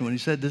preparation, when he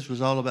said this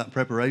was all about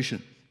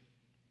preparation,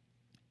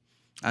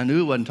 I knew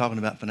he wasn't talking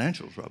about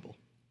financial trouble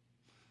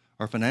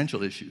or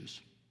financial issues.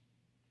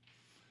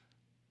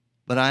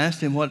 But I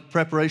asked him what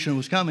preparation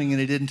was coming, and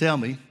he didn't tell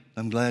me.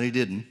 I'm glad he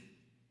didn't.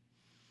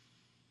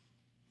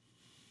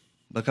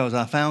 Because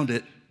I found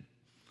it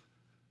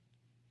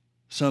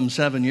some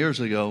 7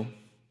 years ago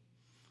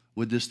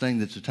with this thing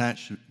that's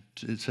attached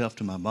itself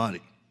to my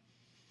body.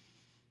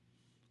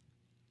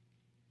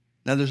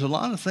 Now, there's a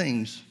lot of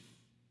things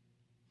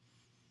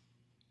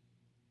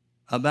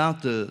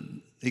about the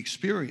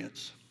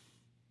experience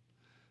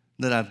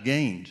that I've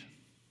gained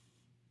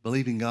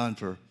believing God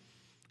for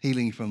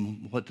healing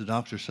from what the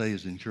doctors say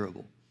is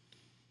incurable.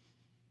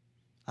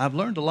 I've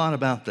learned a lot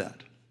about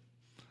that.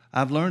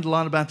 I've learned a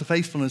lot about the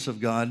faithfulness of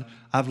God.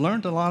 I've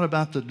learned a lot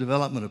about the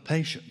development of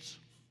patience.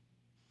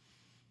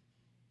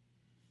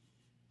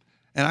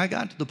 And I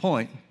got to the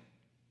point,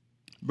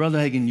 Brother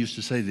Hagin used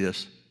to say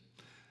this.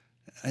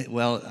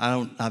 Well,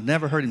 I've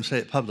never heard him say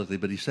it publicly,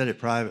 but he said it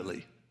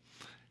privately.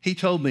 He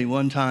told me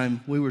one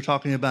time, we were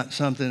talking about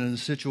something in a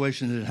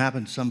situation that had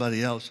happened to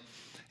somebody else.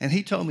 And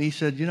he told me, he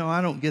said,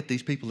 I don't get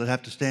these people that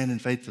have to stand in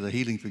faith for the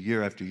healing for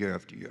year after year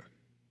after year.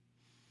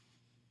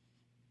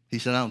 He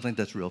said, I don't think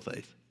that's real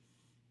faith.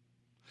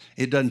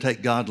 It doesn't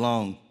take God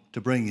long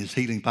to bring his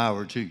healing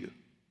power to you.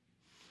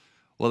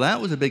 Well,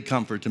 that was a big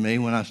comfort to me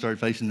when I started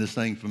facing this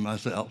thing for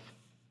myself.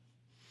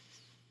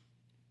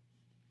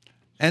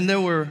 And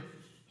there were,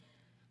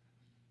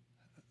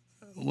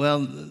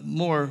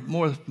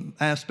 more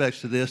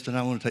aspects to this than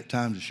I want to take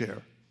time to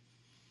share.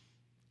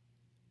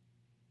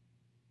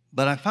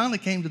 But I finally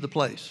came to the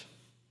place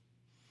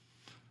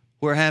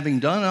where, having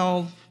done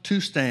all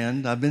to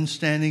stand, I've been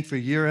standing for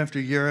year after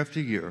year after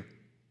year,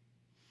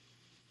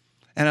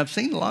 and I've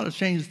seen a lot of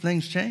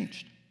things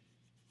changed.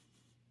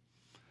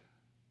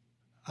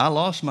 I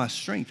lost my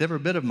strength, every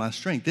bit of my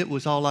strength. It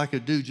was all I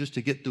could do just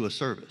to get through a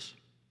service.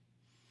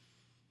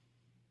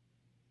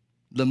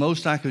 The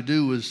most I could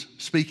do was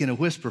speak in a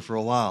whisper for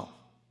a while.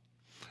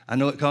 I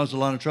know it caused a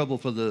lot of trouble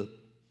for the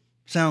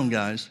sound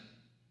guys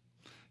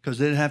because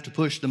they'd have to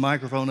push the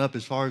microphone up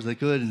as far as they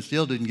could and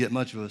still didn't get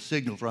much of a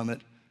signal from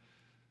it,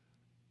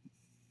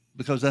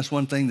 because that's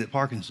one thing that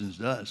Parkinson's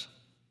does.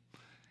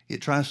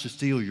 It tries to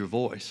steal your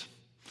voice.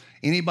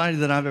 Anybody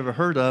that I've ever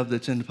heard of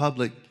that's in the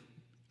public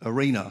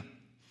arena,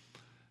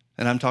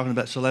 and I'm talking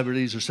about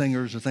celebrities or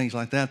singers or things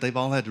like that, they've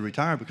all had to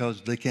retire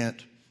because they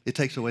can't, it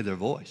takes away their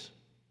voice.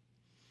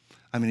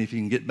 I mean, if you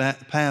can get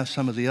back past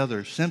some of the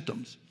other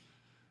symptoms,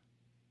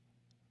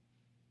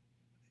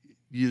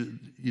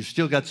 you've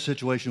still got the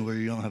situation where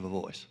you don't have a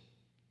voice.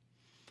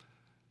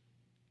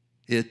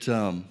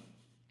 In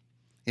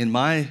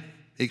my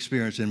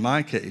experience, in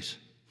my case,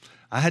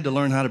 I had to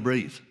learn how to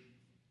breathe.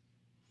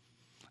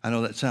 I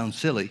know that sounds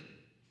silly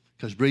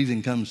because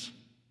breathing comes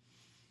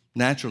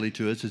naturally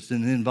to us. It's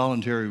an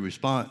involuntary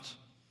response.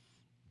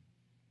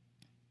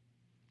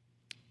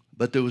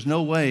 But there was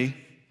no way,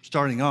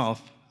 starting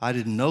off, I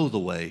didn't know the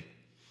way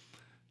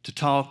to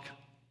talk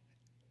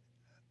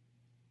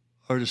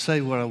or to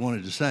say what I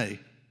wanted to say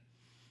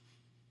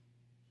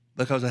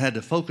because I had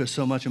to focus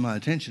so much of my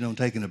attention on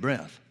taking a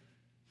breath.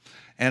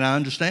 And I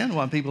understand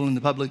why people in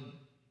the public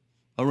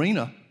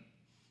arena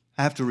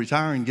have to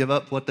retire and give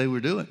up what they were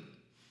doing,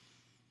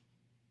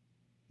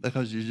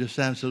 because it just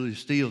absolutely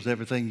steals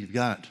everything you've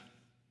got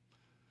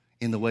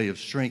in the way of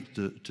strength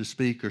to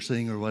speak or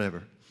sing or whatever.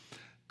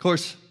 Of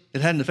course,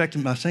 it hadn't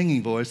affected my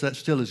singing voice. That's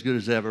still as good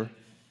as ever.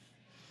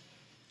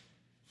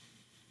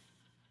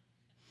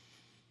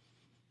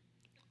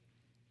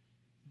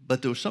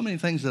 But there were so many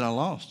things that I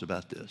lost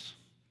about this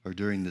or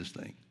during this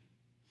thing.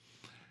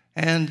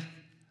 And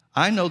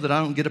I know that I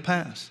don't get a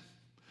pass.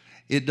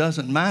 It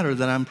doesn't matter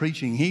that I'm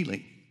preaching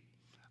healing.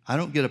 I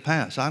don't get a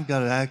pass. I've got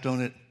to act on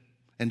it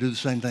and do the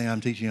same thing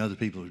I'm teaching other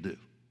people to do.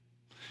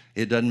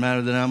 It doesn't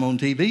matter that I'm on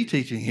TV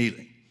teaching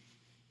healing.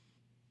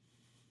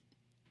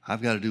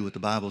 I've got to do what the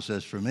Bible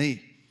says for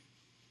me,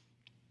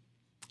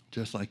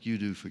 just like you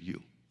do for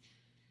you.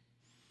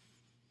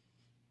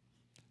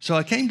 So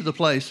I came to the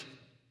place,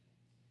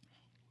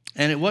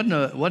 and it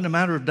wasn't a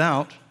matter of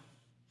doubt.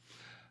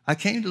 I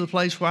came to the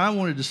place where I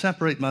wanted to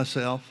separate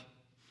myself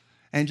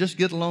and just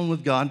get alone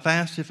with God,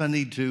 fast if I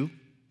need to,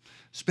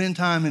 spend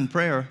time in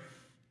prayer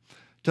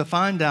to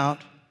find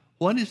out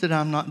what is it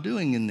I'm not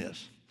doing in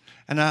this.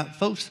 And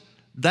folks,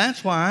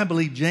 that's why I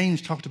believe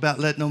James talked about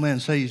let no man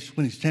say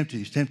when he's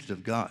tempted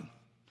of God.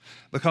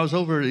 Because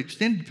over an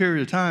extended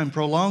period of time,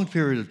 prolonged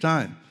period of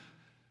time,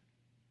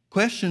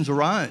 questions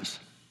arise.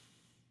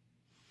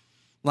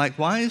 Like,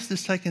 why is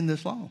this taking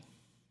this long?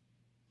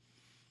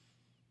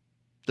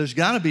 There's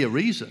got to be a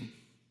reason.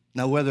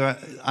 Now, whether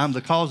I'm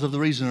the cause of the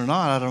reason or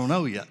not, I don't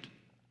know yet.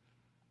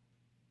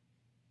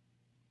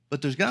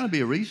 But there's got to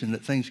be a reason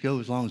that things go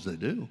as long as they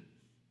do.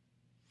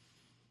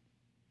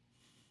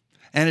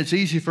 And it's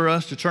easy for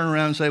us to turn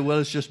around and say, well,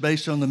 it's just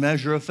based on the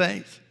measure of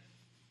faith.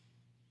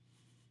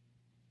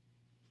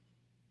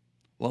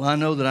 Well, I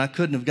know that I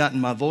couldn't have gotten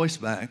my voice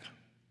back.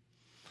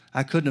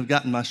 I couldn't have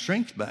gotten my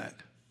strength back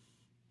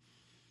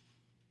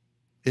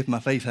if my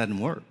faith hadn't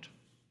worked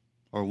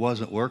or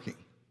wasn't working.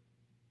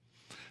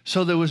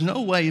 So there was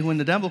no way when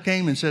the devil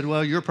came and said,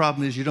 well, your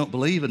problem is you don't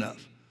believe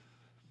enough.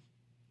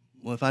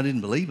 Well, if I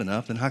didn't believe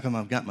enough, then how come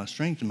I've got my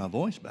strength and my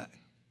voice back?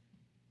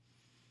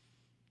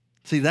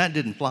 See, that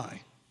didn't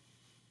fly.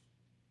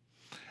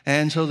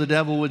 And so the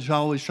devil would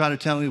always try to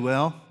tell me,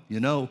 well, you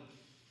know,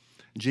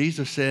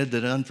 Jesus said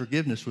that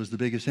unforgiveness was the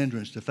biggest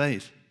hindrance to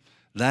faith.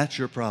 That's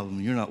your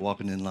problem. You're not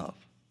walking in love.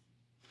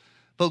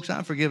 Folks,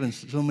 I've forgiven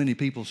so many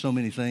people so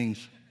many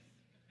things.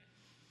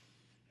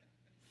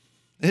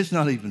 It's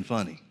not even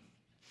funny.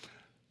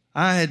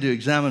 I had to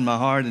examine my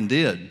heart and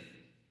did.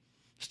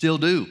 Still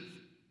do.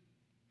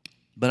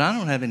 But I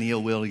don't have any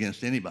ill will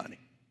against anybody,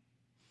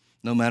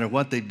 no matter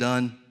what they've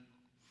done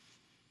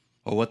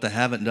or what they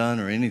haven't done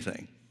or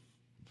anything.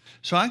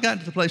 So I got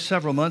to the place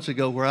several months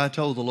ago where I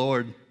told the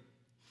Lord,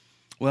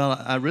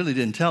 well, I really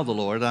didn't tell the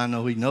Lord. I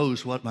know He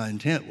knows what my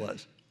intent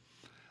was.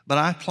 But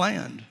I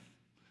planned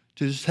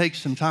to just take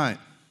some time,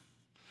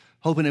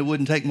 hoping it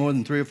wouldn't take more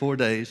than 3 or 4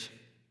 days.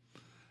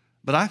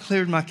 But I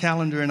cleared my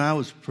calendar and I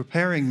was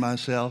preparing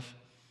myself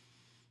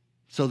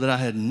so that I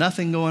had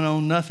nothing going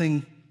on,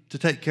 nothing to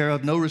take care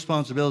of, no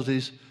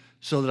responsibilities,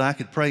 so that I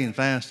could pray and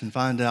fast and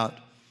find out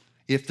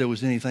if there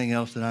was anything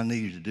else that I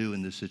needed to do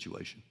in this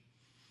situation.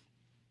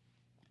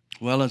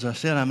 Well, as I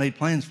said, I made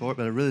plans for it,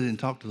 but I really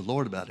didn't talk to the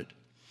Lord about it.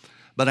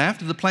 But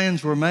after the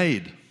plans were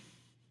made,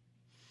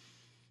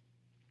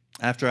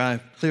 after I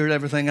cleared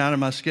everything out of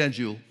my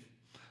schedule,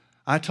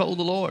 I told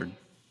the Lord,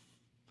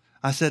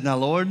 I said, now,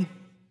 Lord,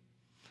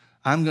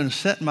 I'm going to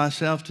set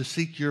myself to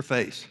seek your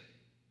face.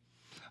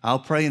 I'll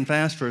pray and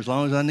fast for as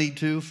long as I need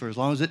to, for as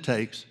long as it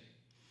takes.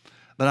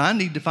 But I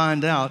need to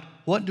find out,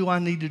 what do I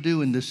need to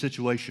do in this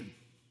situation?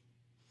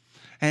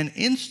 And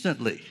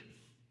instantly,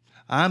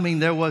 I mean,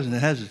 there wasn't a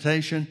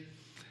hesitation.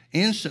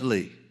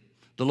 Instantly,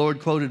 the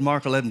Lord quoted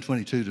Mark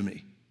 11:22 to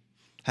me.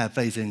 Have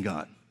faith in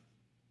God.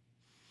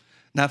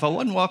 Now, if I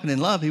wasn't walking in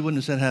love, He wouldn't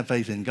have said have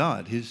faith in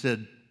God. He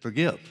said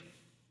forgive.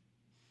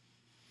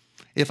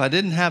 If I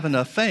didn't have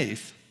enough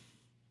faith,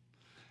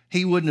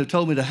 He wouldn't have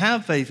told me to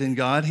have faith in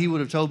God. He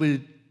would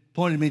have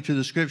pointed me to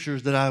the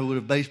scriptures that I would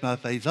have based my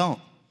faith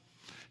on.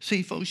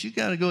 See, folks, you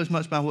got to go as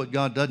much by what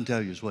God doesn't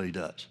tell you as what He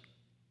does.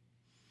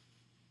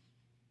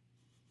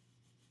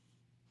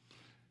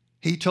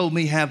 He told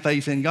me have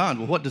faith in God.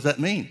 Well, what does that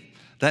mean?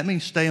 That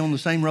means stay on the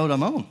same road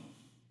I'm on.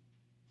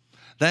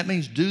 That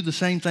means do the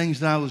same things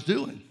that I was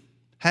doing,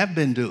 have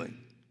been doing.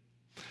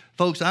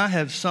 Folks, I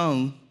have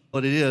sung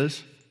what it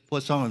is,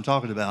 what song I'm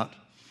talking about,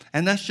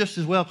 and that's just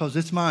as well because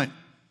it's mine.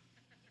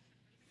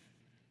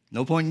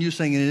 No point in you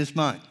singing it, it's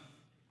mine.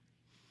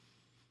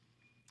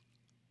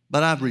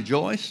 But I've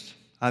rejoiced.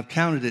 I've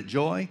counted it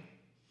joy.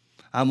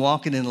 I'm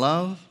walking in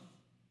love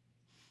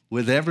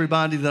with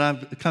everybody that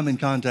I've come in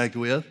contact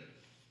with,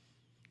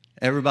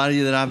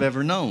 everybody that I've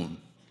ever known.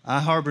 I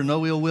harbor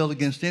no ill will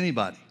against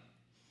anybody.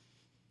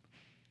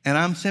 And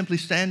I'm simply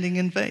standing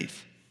in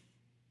faith.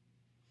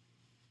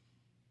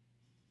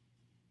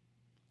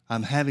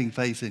 I'm having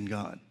faith in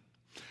God.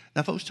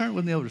 Now, folks, turn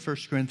with me over to 1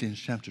 Corinthians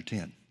chapter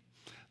 10.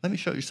 Let me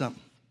show you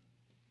something.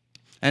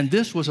 And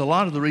this was a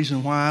lot of the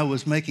reason why I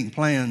was making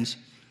plans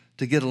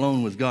to get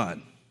alone with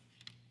God.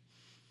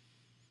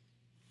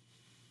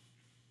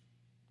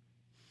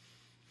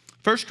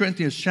 1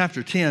 Corinthians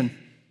chapter 10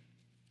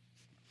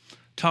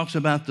 talks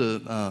about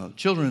the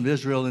children of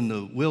Israel in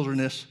the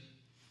wilderness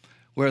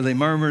where they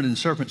murmured and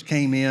serpents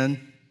came in.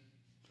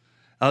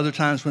 Other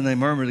times when they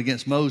murmured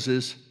against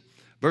Moses.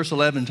 Verse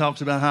 11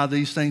 talks about how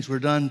these things were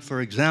done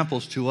for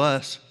examples to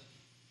us.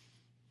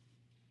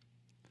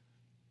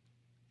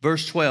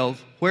 Verse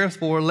 12,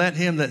 wherefore let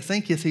him that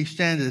thinketh he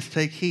standeth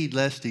take heed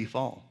lest he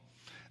fall.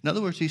 In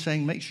other words, he's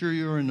saying make sure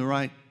you're in the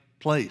right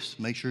place.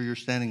 Make sure you're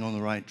standing on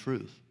the right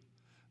truth.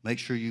 Make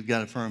sure you've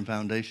got a firm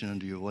foundation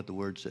under you, what the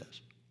word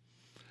says.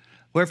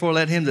 Wherefore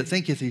let him that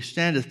thinketh he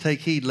standeth take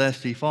heed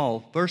lest he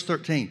fall. Verse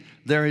 13,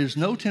 there is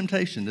no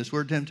temptation. This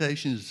word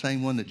temptation is the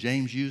same one that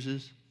James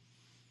uses.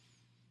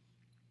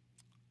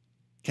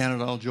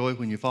 Count it all joy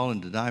when you fall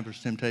into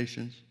divers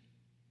temptations.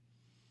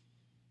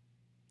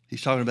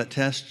 He's talking about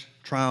tests,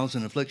 trials,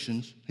 and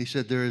afflictions. He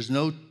said there is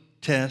no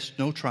test,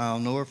 no trial,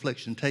 no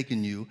affliction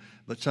taken you,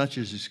 but such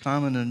as is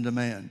common unto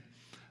man.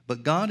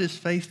 But God is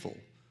faithful,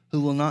 who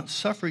will not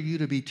suffer you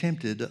to be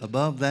tempted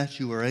above that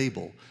you are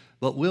able,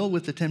 but will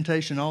with the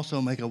temptation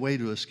also make a way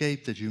to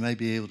escape that you may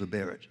be able to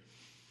bear it.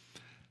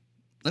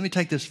 Let me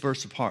take this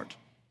verse apart.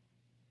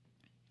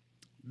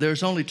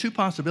 There's only two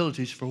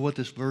possibilities for what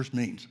this verse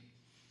means.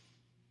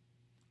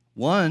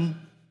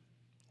 One,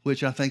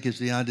 which I think is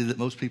the idea that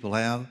most people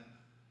have,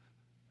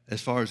 as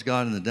far as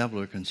God and the devil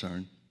are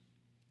concerned.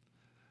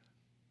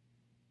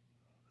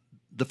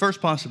 The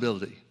first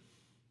possibility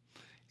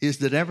is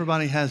that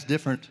everybody has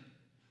different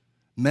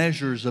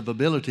measures of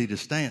ability to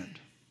stand.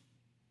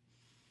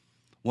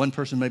 One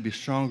person may be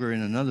stronger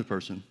than another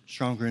person,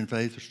 stronger in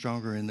faith or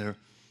stronger in their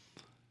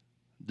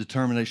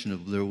determination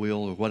of their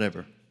will or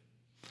whatever.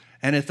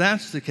 And if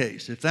that's the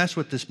case, if that's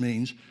what this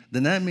means,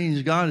 then that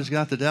means God has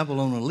got the devil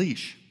on a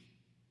leash.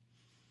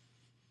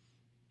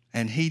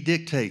 And he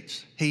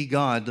dictates, he,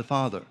 God the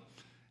Father,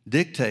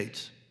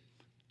 dictates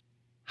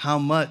how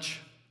much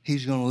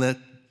he's going to let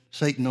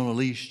Satan on a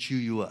leash chew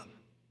you up.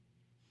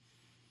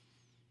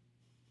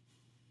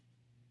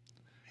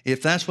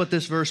 If that's what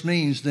this verse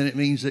means, then it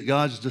means that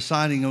God's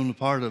deciding on the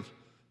part of,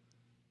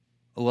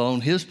 well,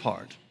 on his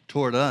part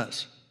toward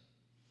us.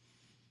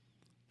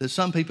 That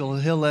some people,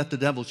 he'll let the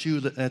devil chew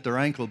at their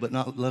ankle, but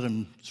not let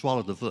him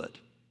swallow the foot.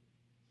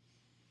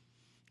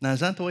 Now,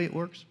 is that the way it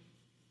works?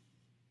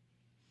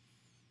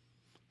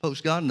 Folks,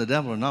 God and the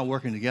devil are not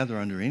working together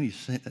under any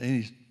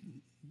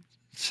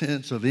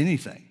sense of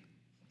anything,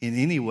 in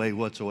any way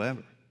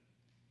whatsoever.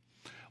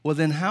 Well,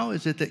 then how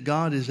is it that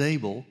God is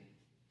able,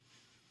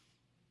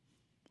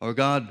 or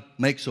God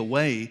makes a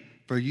way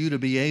for you to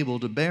be able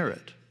to bear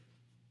it?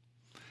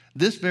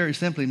 This very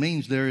simply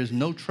means there is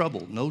no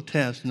trouble, no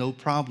test, no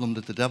problem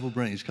that the devil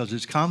brings, because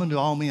it's common to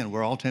all men.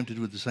 We're all tempted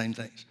with the same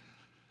things.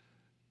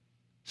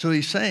 So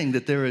he's saying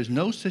that there is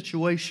no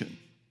situation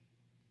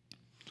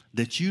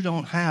that you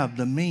don't have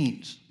the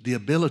means, the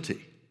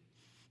ability,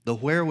 the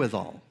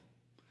wherewithal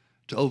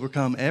to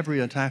overcome every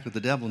attack of the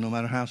devil, no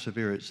matter how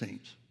severe it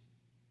seems.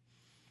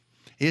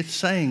 It's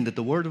saying that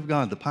the Word of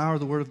God, the power of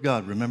the Word of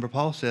God, remember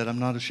Paul said, I'm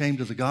not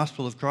ashamed of the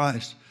gospel of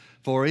Christ,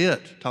 for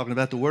it, talking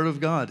about the Word of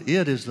God,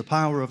 it is the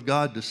power of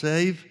God to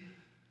save,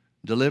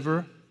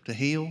 deliver, to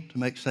heal, to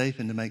make safe,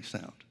 and to make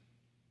sound.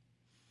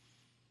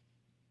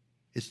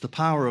 It's the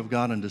power of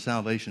God unto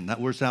salvation.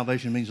 That word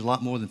salvation means a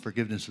lot more than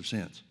forgiveness of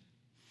sins.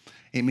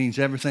 It means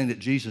everything that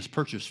Jesus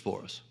purchased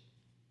for us.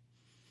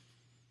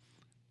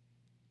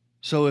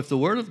 So if the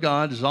Word of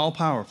God is all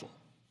powerful,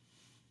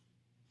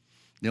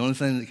 the only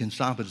thing that can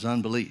stop it is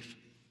unbelief.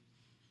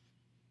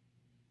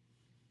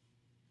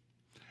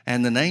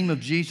 And the name of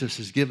Jesus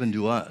is given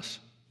to us,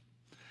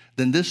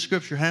 then this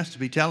scripture has to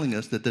be telling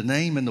us that the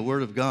name and the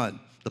Word of God,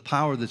 the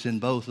power that's in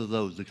both of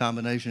those, the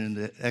combination and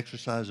the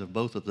exercise of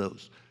both of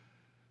those,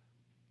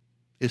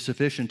 is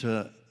sufficient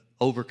to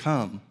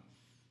overcome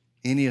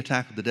any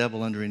attack of the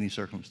devil under any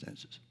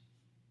circumstances.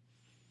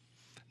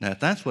 Now, if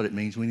that's what it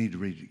means, we need to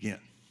read it again.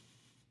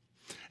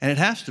 And it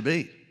has to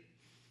be.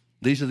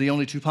 These are the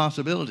only two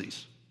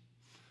possibilities.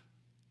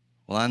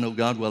 Well, I know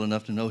God well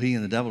enough to know he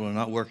and the devil are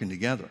not working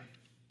together.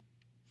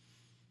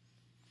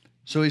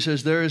 So he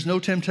says, there is no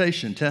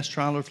temptation, test,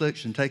 trial, or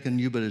affliction taken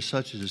you, but as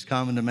such as is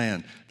common to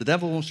man. The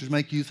devil wants to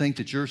make you think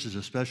that yours is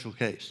a special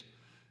case.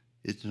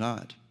 It's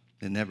not.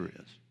 It never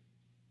is.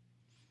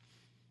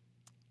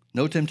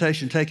 No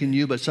temptation taken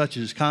you, but such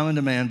as is common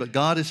to man. But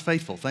God is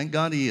faithful. Thank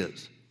God he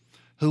is.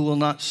 Who will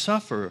not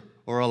suffer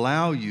or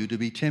allow you to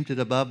be tempted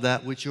above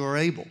that which you are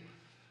able.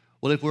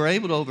 Well, if we're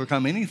able to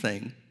overcome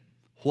anything,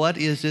 what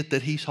is it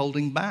that he's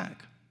holding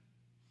back?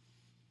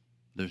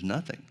 There's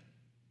nothing.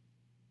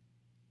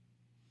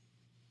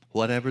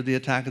 Whatever the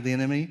attack of the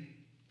enemy,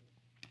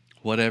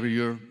 whatever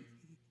your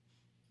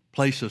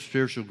place of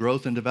spiritual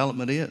growth and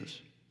development is,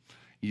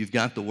 you've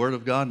got the Word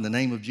of God in the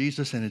name of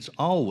Jesus, and it's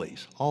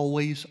always,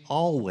 always,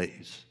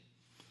 always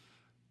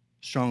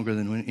stronger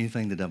than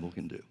anything the devil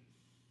can do.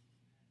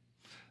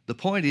 The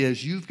point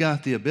is, you've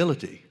got the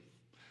ability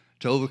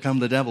to overcome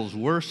the devil's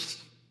worst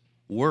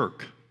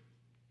work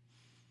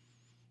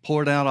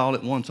poured out all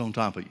at once on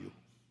top of you.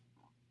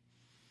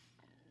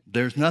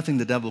 There's nothing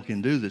the devil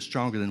can do that's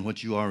stronger than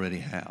what you already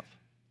have.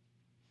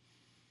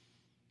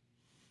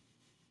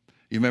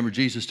 You remember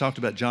Jesus talked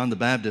about John the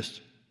Baptist.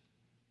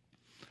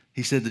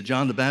 He said that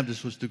John the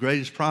Baptist was the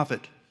greatest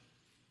prophet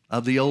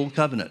of the old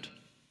covenant.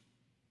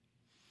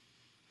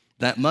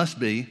 That must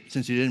be,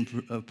 since he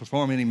didn't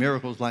perform any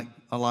miracles like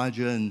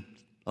Elijah and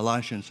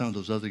Elisha and some of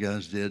those other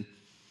guys did,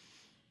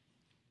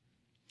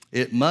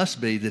 it must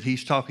be that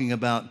he's talking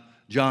about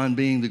John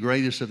being the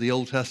greatest of the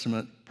Old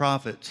Testament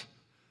prophets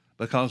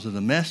because of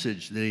the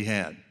message that he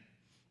had,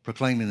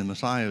 proclaiming the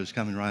Messiah is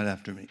coming right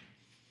after me.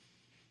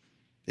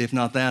 If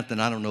not that, then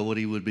I don't know what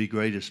he would be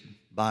greatest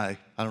by.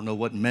 I don't know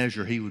what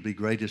measure he would be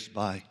greatest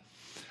by.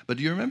 But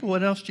do you remember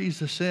what else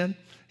Jesus said?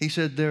 He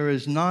said, there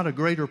is not a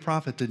greater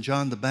prophet than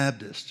John the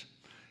Baptist,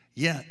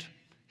 yet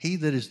he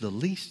that is the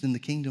least in the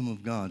kingdom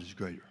of God is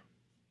greater.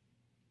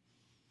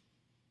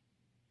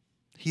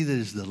 He that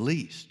is the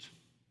least.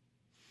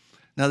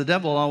 Now, the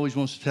devil always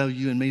wants to tell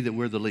you and me that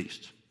we're the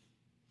least.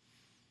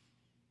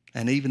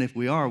 And even if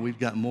we are, we've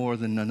got more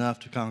than enough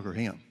to conquer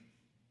him.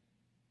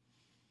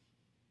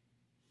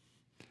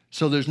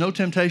 So there's no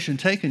temptation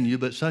taken you,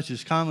 but such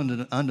is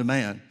common unto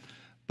man.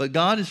 But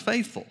God is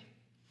faithful,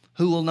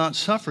 who will not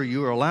suffer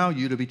you or allow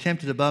you to be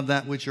tempted above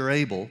that which you're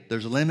able.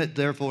 There's a limit,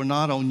 therefore,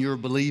 not on your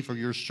belief or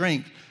your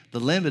strength. The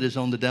limit is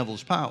on the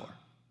devil's power.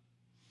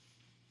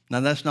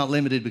 Now, that's not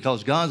limited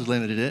because God's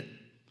limited it.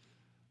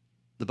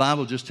 The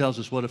Bible just tells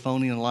us what a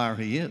phony and a liar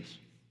he is.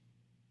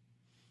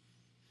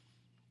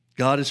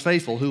 God is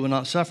faithful, who will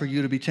not suffer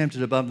you to be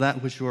tempted above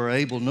that which you are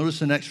able. Notice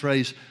the next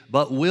phrase,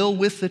 but will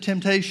with the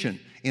temptation,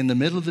 in the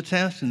middle of the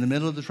test, in the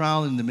middle of the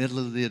trial, in the middle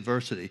of the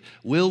adversity,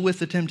 will with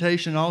the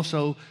temptation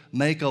also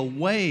make a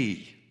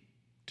way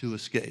to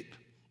escape,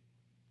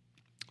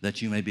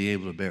 that you may be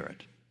able to bear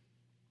it.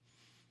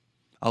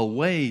 A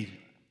way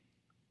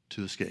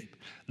to escape.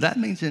 That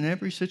means in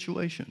every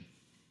situation,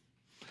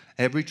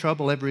 every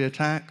trouble, every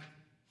attack,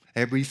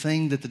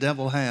 everything that the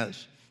devil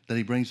has that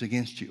he brings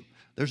against you,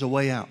 there's a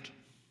way out.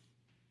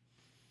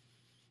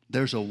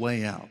 There's a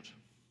way out.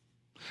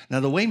 Now,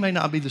 the way may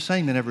not be the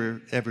same in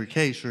every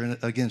case or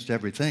against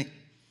everything.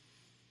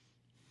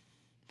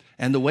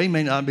 And the way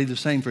may not be the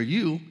same for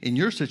you in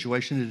your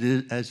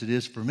situation as it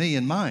is for me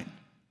in mine.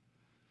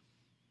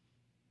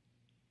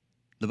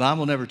 The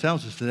Bible never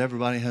tells us that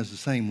everybody has the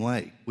same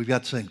way. We've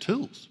got the same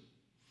tools.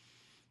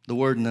 The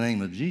word in the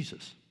name of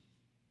Jesus.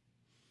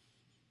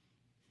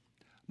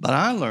 But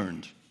I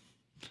learned,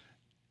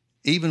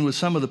 even with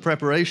some of the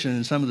preparation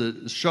and some of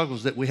the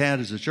struggles that we had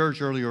as a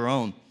church earlier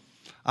on,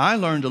 I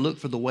learned to look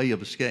for the way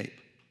of escape.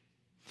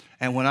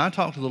 And when I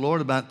talk to the Lord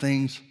about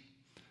things,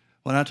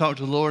 when I talk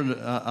to the Lord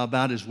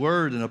about His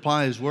Word and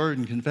apply His Word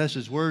and confess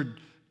His Word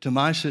to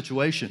my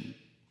situation,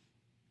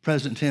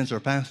 present tense or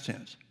past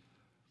tense,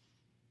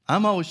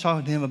 I'm always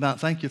talking to Him about,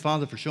 thank you,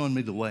 Father, for showing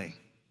me the way.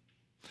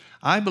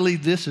 I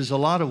believe this is a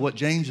lot of what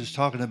James is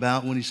talking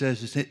about when he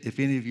says, if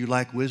any of you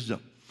lack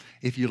wisdom.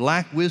 If you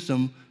lack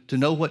wisdom to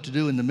know what to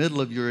do in the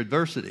middle of your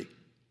adversity,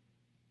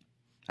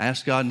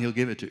 ask God and He'll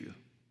give it to you.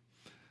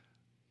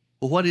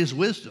 Well, what is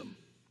wisdom?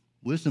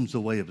 Wisdom's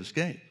the way of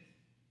escape.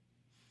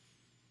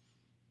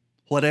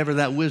 Whatever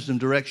that wisdom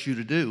directs you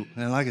to do.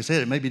 And like I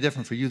said, it may be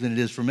different for you than it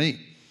is for me. It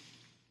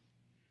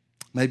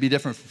may be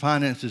different for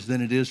finances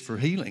than it is for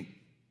healing.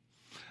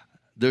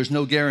 There's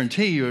no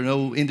guarantee or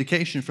no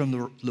indication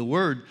from the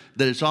Word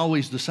that it's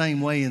always the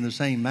same way in the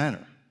same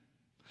manner.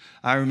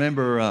 I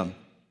remember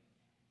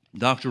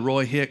Dr.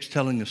 Roy Hicks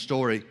telling a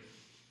story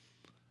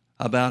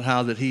about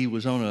how that he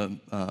was on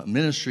a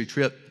ministry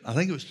trip, I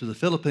think it was to the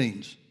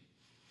Philippines.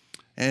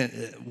 And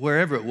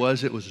wherever it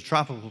was a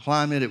tropical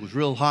climate. It was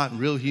real hot and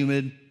real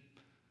humid.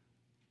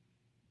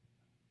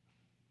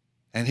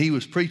 And he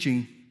was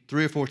preaching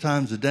 3 or 4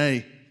 times a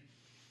day.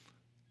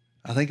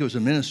 I think it was a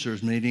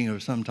minister's meeting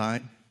of some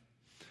type.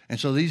 And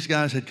so these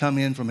guys had come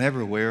in from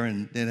everywhere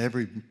and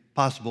every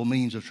possible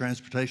means of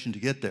transportation to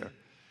get there.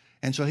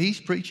 And so he's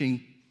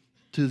preaching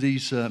to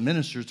these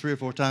ministers 3 or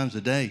 4 times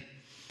a day.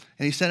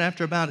 And he said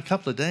after about a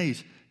couple of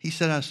days, he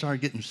said, I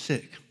started getting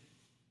sick.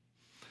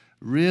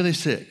 Really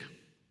sick.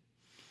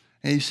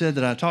 And he said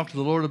that I talked to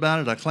the Lord about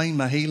it. I claimed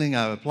my healing.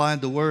 I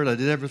applied the Word. I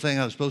did everything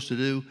I was supposed to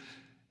do.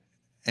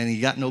 And he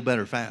got no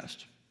better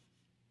fast.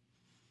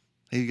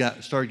 He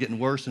started getting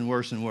worse and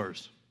worse and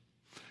worse.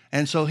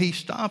 And so he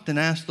stopped and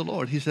asked the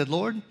Lord. He said,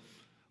 Lord,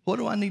 what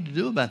do I need to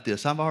do about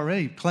this? I've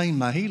already claimed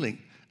my healing.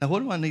 Now,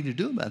 what do I need to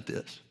do about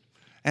this?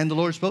 And the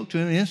Lord spoke to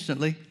him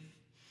instantly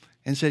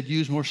and said,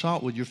 use more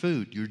salt with your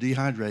food. You're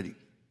dehydrating.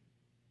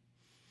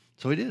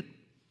 So he did.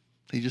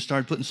 He just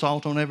started putting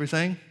salt on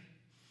everything.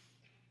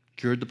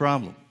 Cured the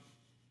problem.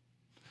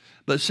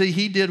 But see,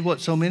 he did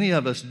what so many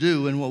of us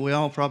do and what we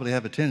all probably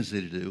have a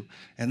tendency to do,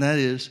 and that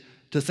is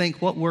to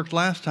think what worked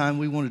last time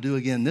we want to do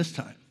again this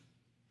time.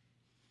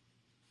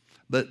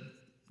 But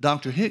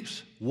Dr.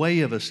 Hicks'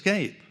 way of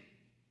escape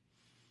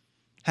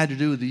had to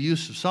do with the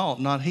use of salt,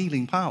 not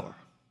healing power.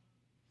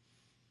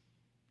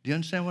 Do you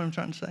understand what I'm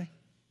trying to say?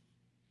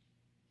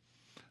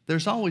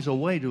 There's always a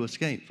way to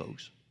escape,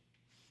 folks.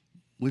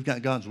 We've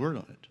got God's Word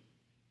on it.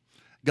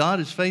 God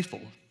is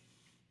faithful,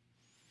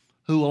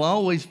 who will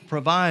always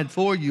provide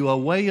for you a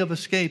way of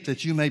escape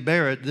that you may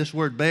bear it. This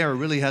word bear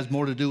really has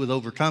more to do with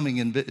overcoming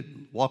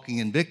and walking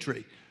in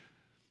victory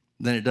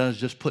than it does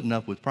just putting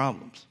up with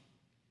problems.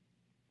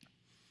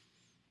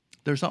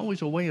 There's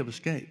always a way of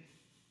escape.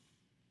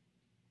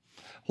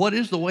 What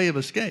is the way of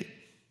escape?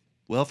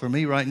 Well, for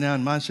me right now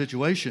in my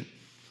situation,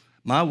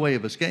 my way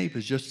of escape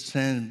is just to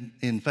stand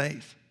in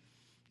faith,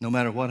 no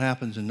matter what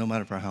happens and no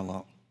matter for how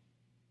long.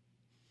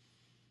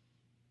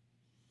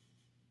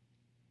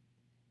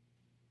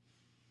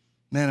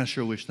 Man, I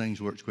sure wish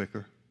things worked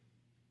quicker.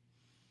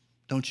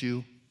 Don't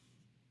you?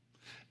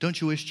 Don't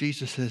you wish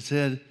Jesus had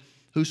said,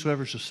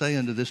 whosoever shall say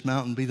unto this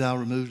mountain, be thou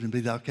removed and be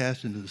thou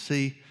cast into the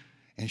sea,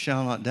 and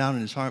shall not doubt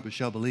in his heart, but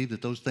shall believe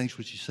that those things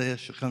which he saith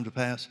shall come to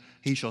pass,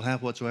 he shall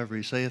have whatsoever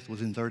he saith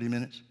within 30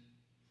 minutes?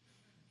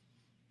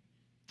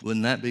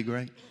 Wouldn't that be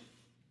great?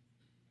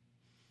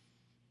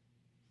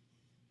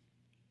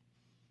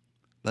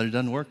 But it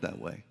doesn't work that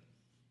way.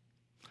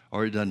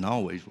 Or it doesn't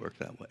always work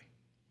that way.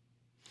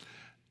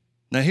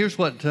 Now, here's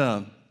what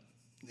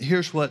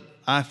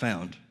I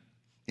found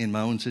in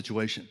my own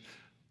situation.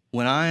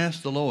 When I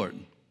asked the Lord,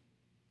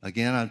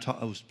 again,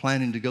 I was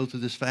planning to go through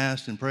this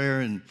fast and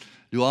prayer and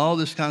do all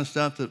this kind of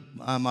stuff that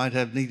I might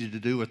have needed to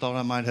do or thought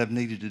I might have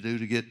needed to do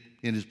to get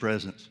in His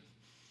presence.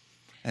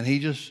 And He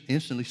just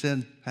instantly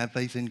said, have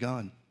faith in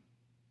God.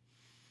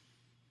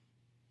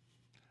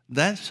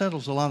 That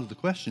settles a lot of the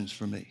questions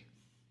for me.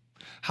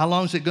 How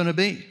long is it going to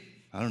be?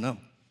 I don't know.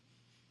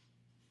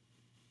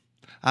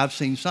 I've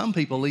seen some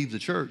people leave the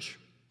church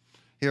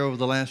here over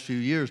the last few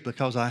years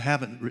because I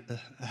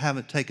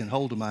haven't taken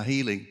hold of my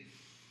healing.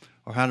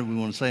 Or how do we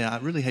want to say it? I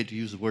really hate to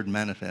use the word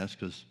manifest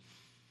because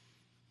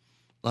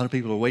A lot of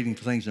people are waiting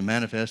for things to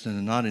manifest and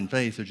they're not in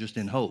faith, they're just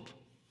in hope.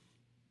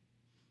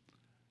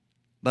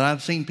 But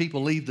I've seen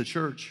people leave the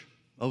church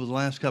over the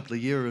last couple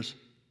of years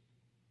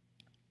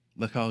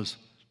because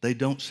they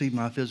don't see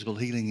my physical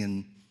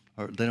healing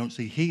or they don't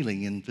see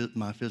healing in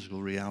my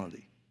physical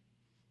reality.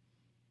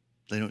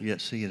 They don't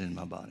yet see it in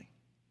my body.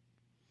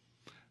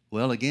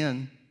 Well,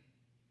 again,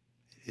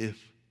 if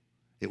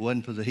it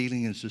wasn't for the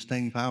healing and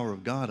sustaining power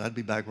of God, I'd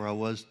be back where I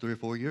was 3 or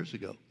 4 years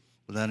ago,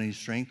 without any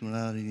strength,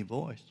 without any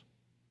voice.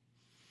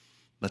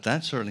 But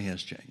that certainly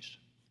has changed.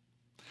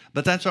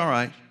 But that's all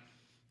right.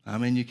 I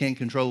mean, you can't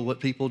control what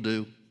people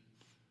do.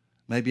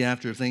 Maybe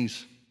after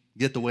things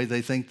get the way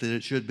they think that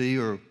it should be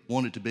or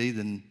want it to be,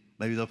 then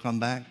maybe they'll come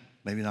back.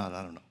 Maybe not.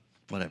 I don't know.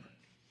 Whatever.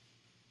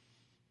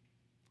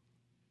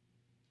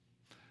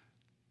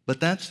 But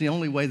that's the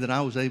only way that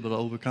I was able to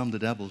overcome the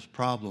devil's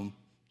problem,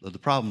 or the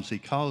problems he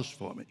caused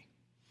for me,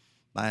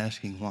 by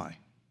asking why,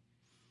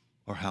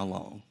 or how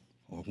long,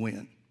 or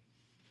when.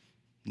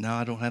 Now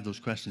I don't have those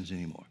questions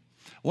anymore.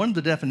 One of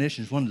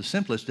the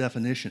simplest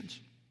definitions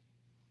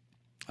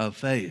of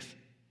faith,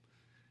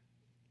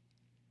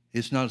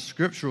 it's not a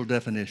scriptural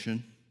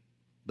definition,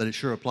 but it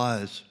sure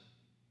applies.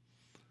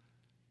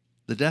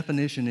 The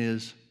definition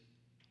is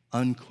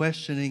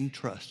unquestioning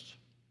trust.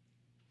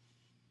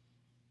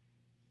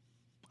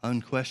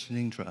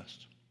 Unquestioning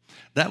trust.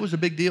 That was a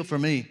big deal for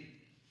me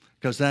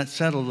because that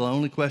settled the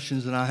only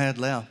questions that I had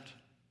left.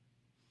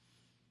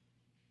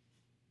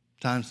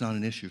 Time's not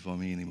an issue for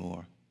me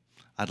anymore.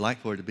 I'd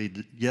like for it to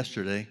be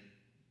yesterday.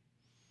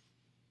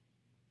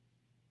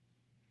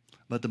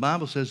 But the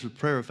Bible says the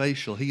prayer of faith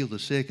shall heal the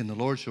sick and the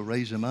Lord shall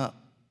raise him up.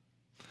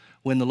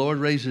 When the Lord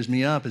raises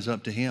me up, it's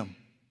up to him.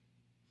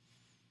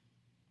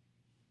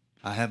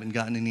 I haven't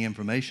gotten any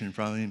information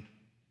from him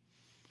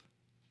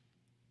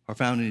or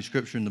found any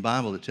scripture in the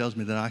Bible that tells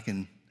me that I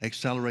can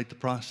accelerate the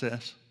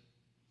process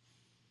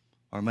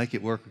or make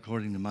it work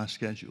according to my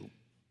schedule.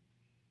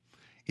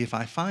 If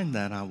I find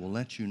that, I will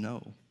let you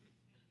know.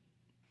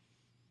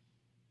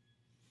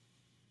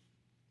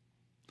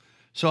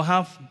 So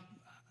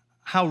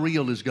how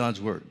real is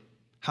God's word?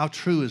 How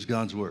true is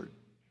God's word?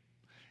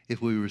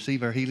 If we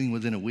receive our healing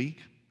within a week,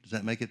 does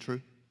that make it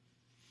true?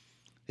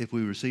 If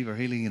we receive our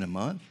healing in a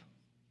month,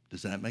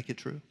 does that make it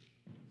true?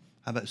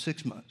 How about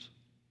 6 months?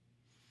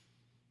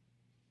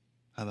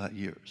 How about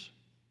years?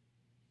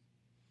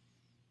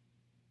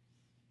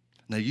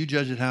 Now, you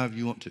judge it however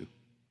you want to.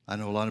 I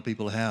know a lot of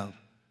people have.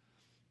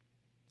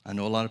 I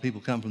know a lot of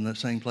people come from that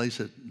same place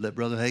that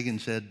Brother Hagin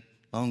said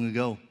long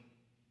ago.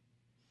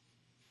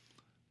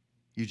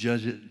 You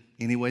judge it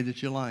any way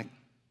that you like.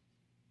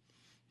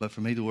 But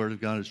for me, the Word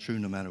of God is true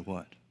no matter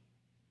what.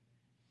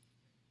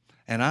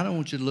 And I don't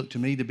want you to look to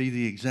me to be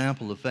the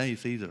example of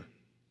faith either.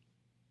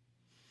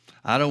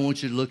 I don't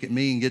want you to look at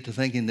me and get to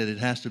thinking that it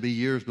has to be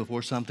years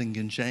before something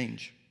can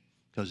change,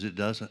 because it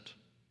doesn't.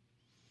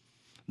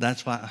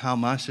 That's how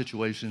my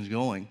situation is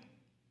going.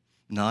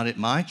 Not at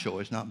my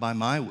choice, not by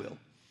my will.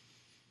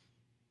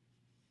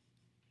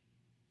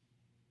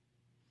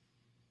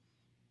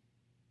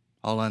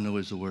 All I know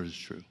is the Word is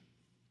true.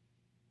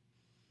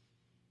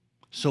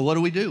 So what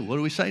do we do? What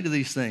do we say to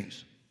these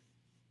things?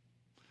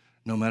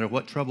 No matter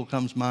what trouble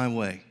comes my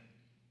way,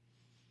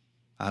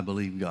 I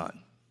believe God.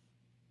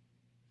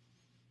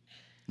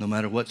 No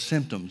matter what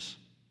symptoms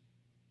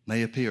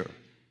may appear,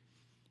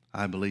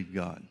 I believe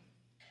God.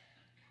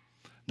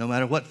 No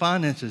matter what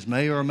finances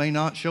may or may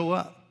not show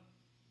up,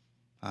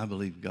 I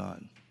believe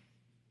God.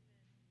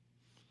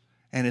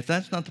 And if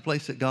that's not the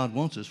place that God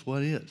wants us,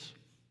 what is?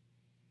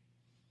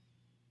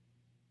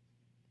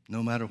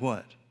 No matter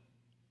what,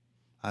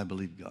 I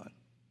believe God.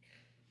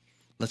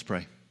 Let's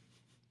pray.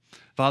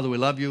 Father, we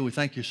love you. We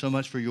thank you so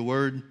much for your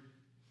word.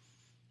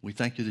 We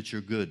thank you that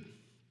you're good.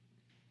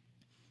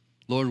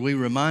 Lord, we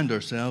remind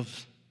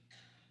ourselves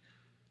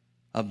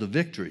of the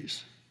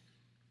victories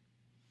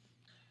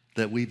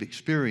that we've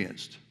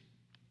experienced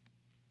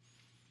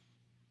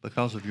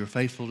because of your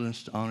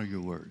faithfulness to honor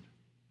your word.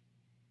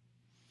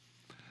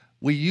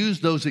 We use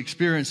those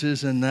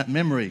experiences and that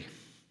memory,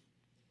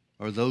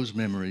 or those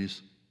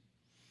memories,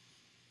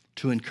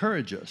 to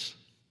encourage us.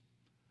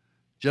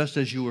 Just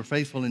as you were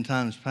faithful in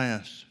times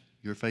past,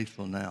 you're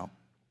faithful now.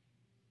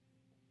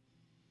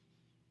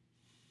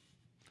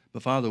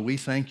 But Father, we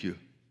thank you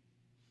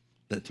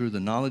that through the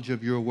knowledge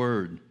of your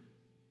word,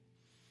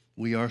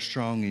 we are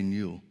strong in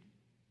you.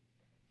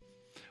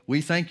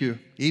 We thank you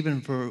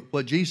even for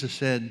what Jesus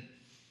said,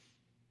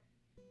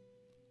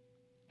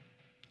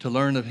 to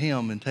learn of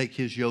him and take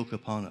his yoke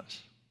upon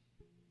us.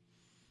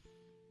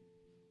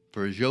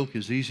 For his yoke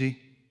is easy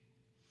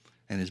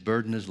and his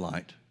burden is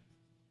light.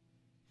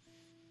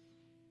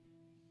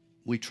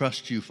 We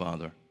trust you,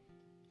 Father,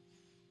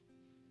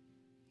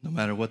 no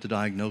matter what the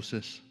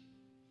diagnosis,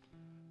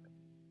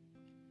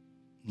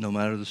 no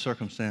matter the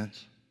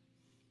circumstance,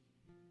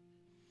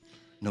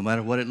 no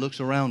matter what it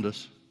looks around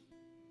us.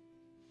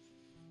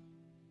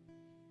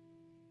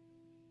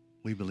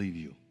 We believe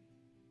you.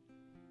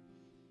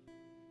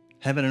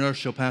 Heaven and earth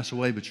shall pass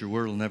away, but your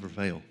word will never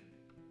fail.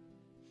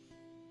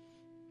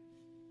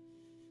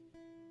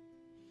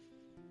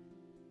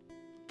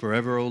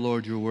 Forever, O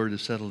Lord, your word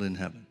is settled in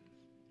heaven.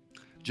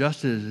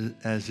 Just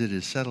as it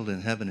is settled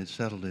in heaven, it's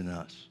settled in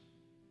us.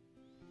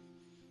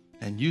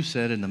 And you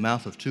said in the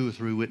mouth of 2 or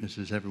 3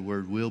 witnesses, every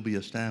word will be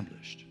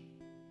established.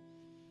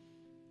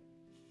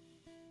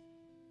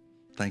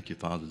 Thank you,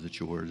 Father, that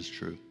your word is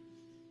true.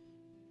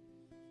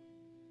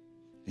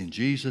 In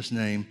Jesus'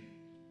 name,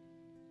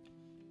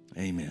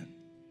 amen.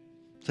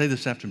 Say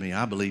this after me.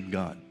 I believe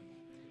God.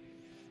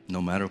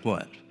 No matter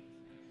what,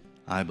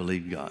 I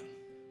believe God.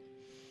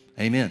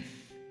 Amen.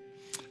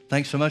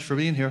 Thanks so much for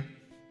being here.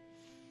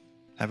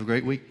 Have a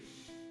great week.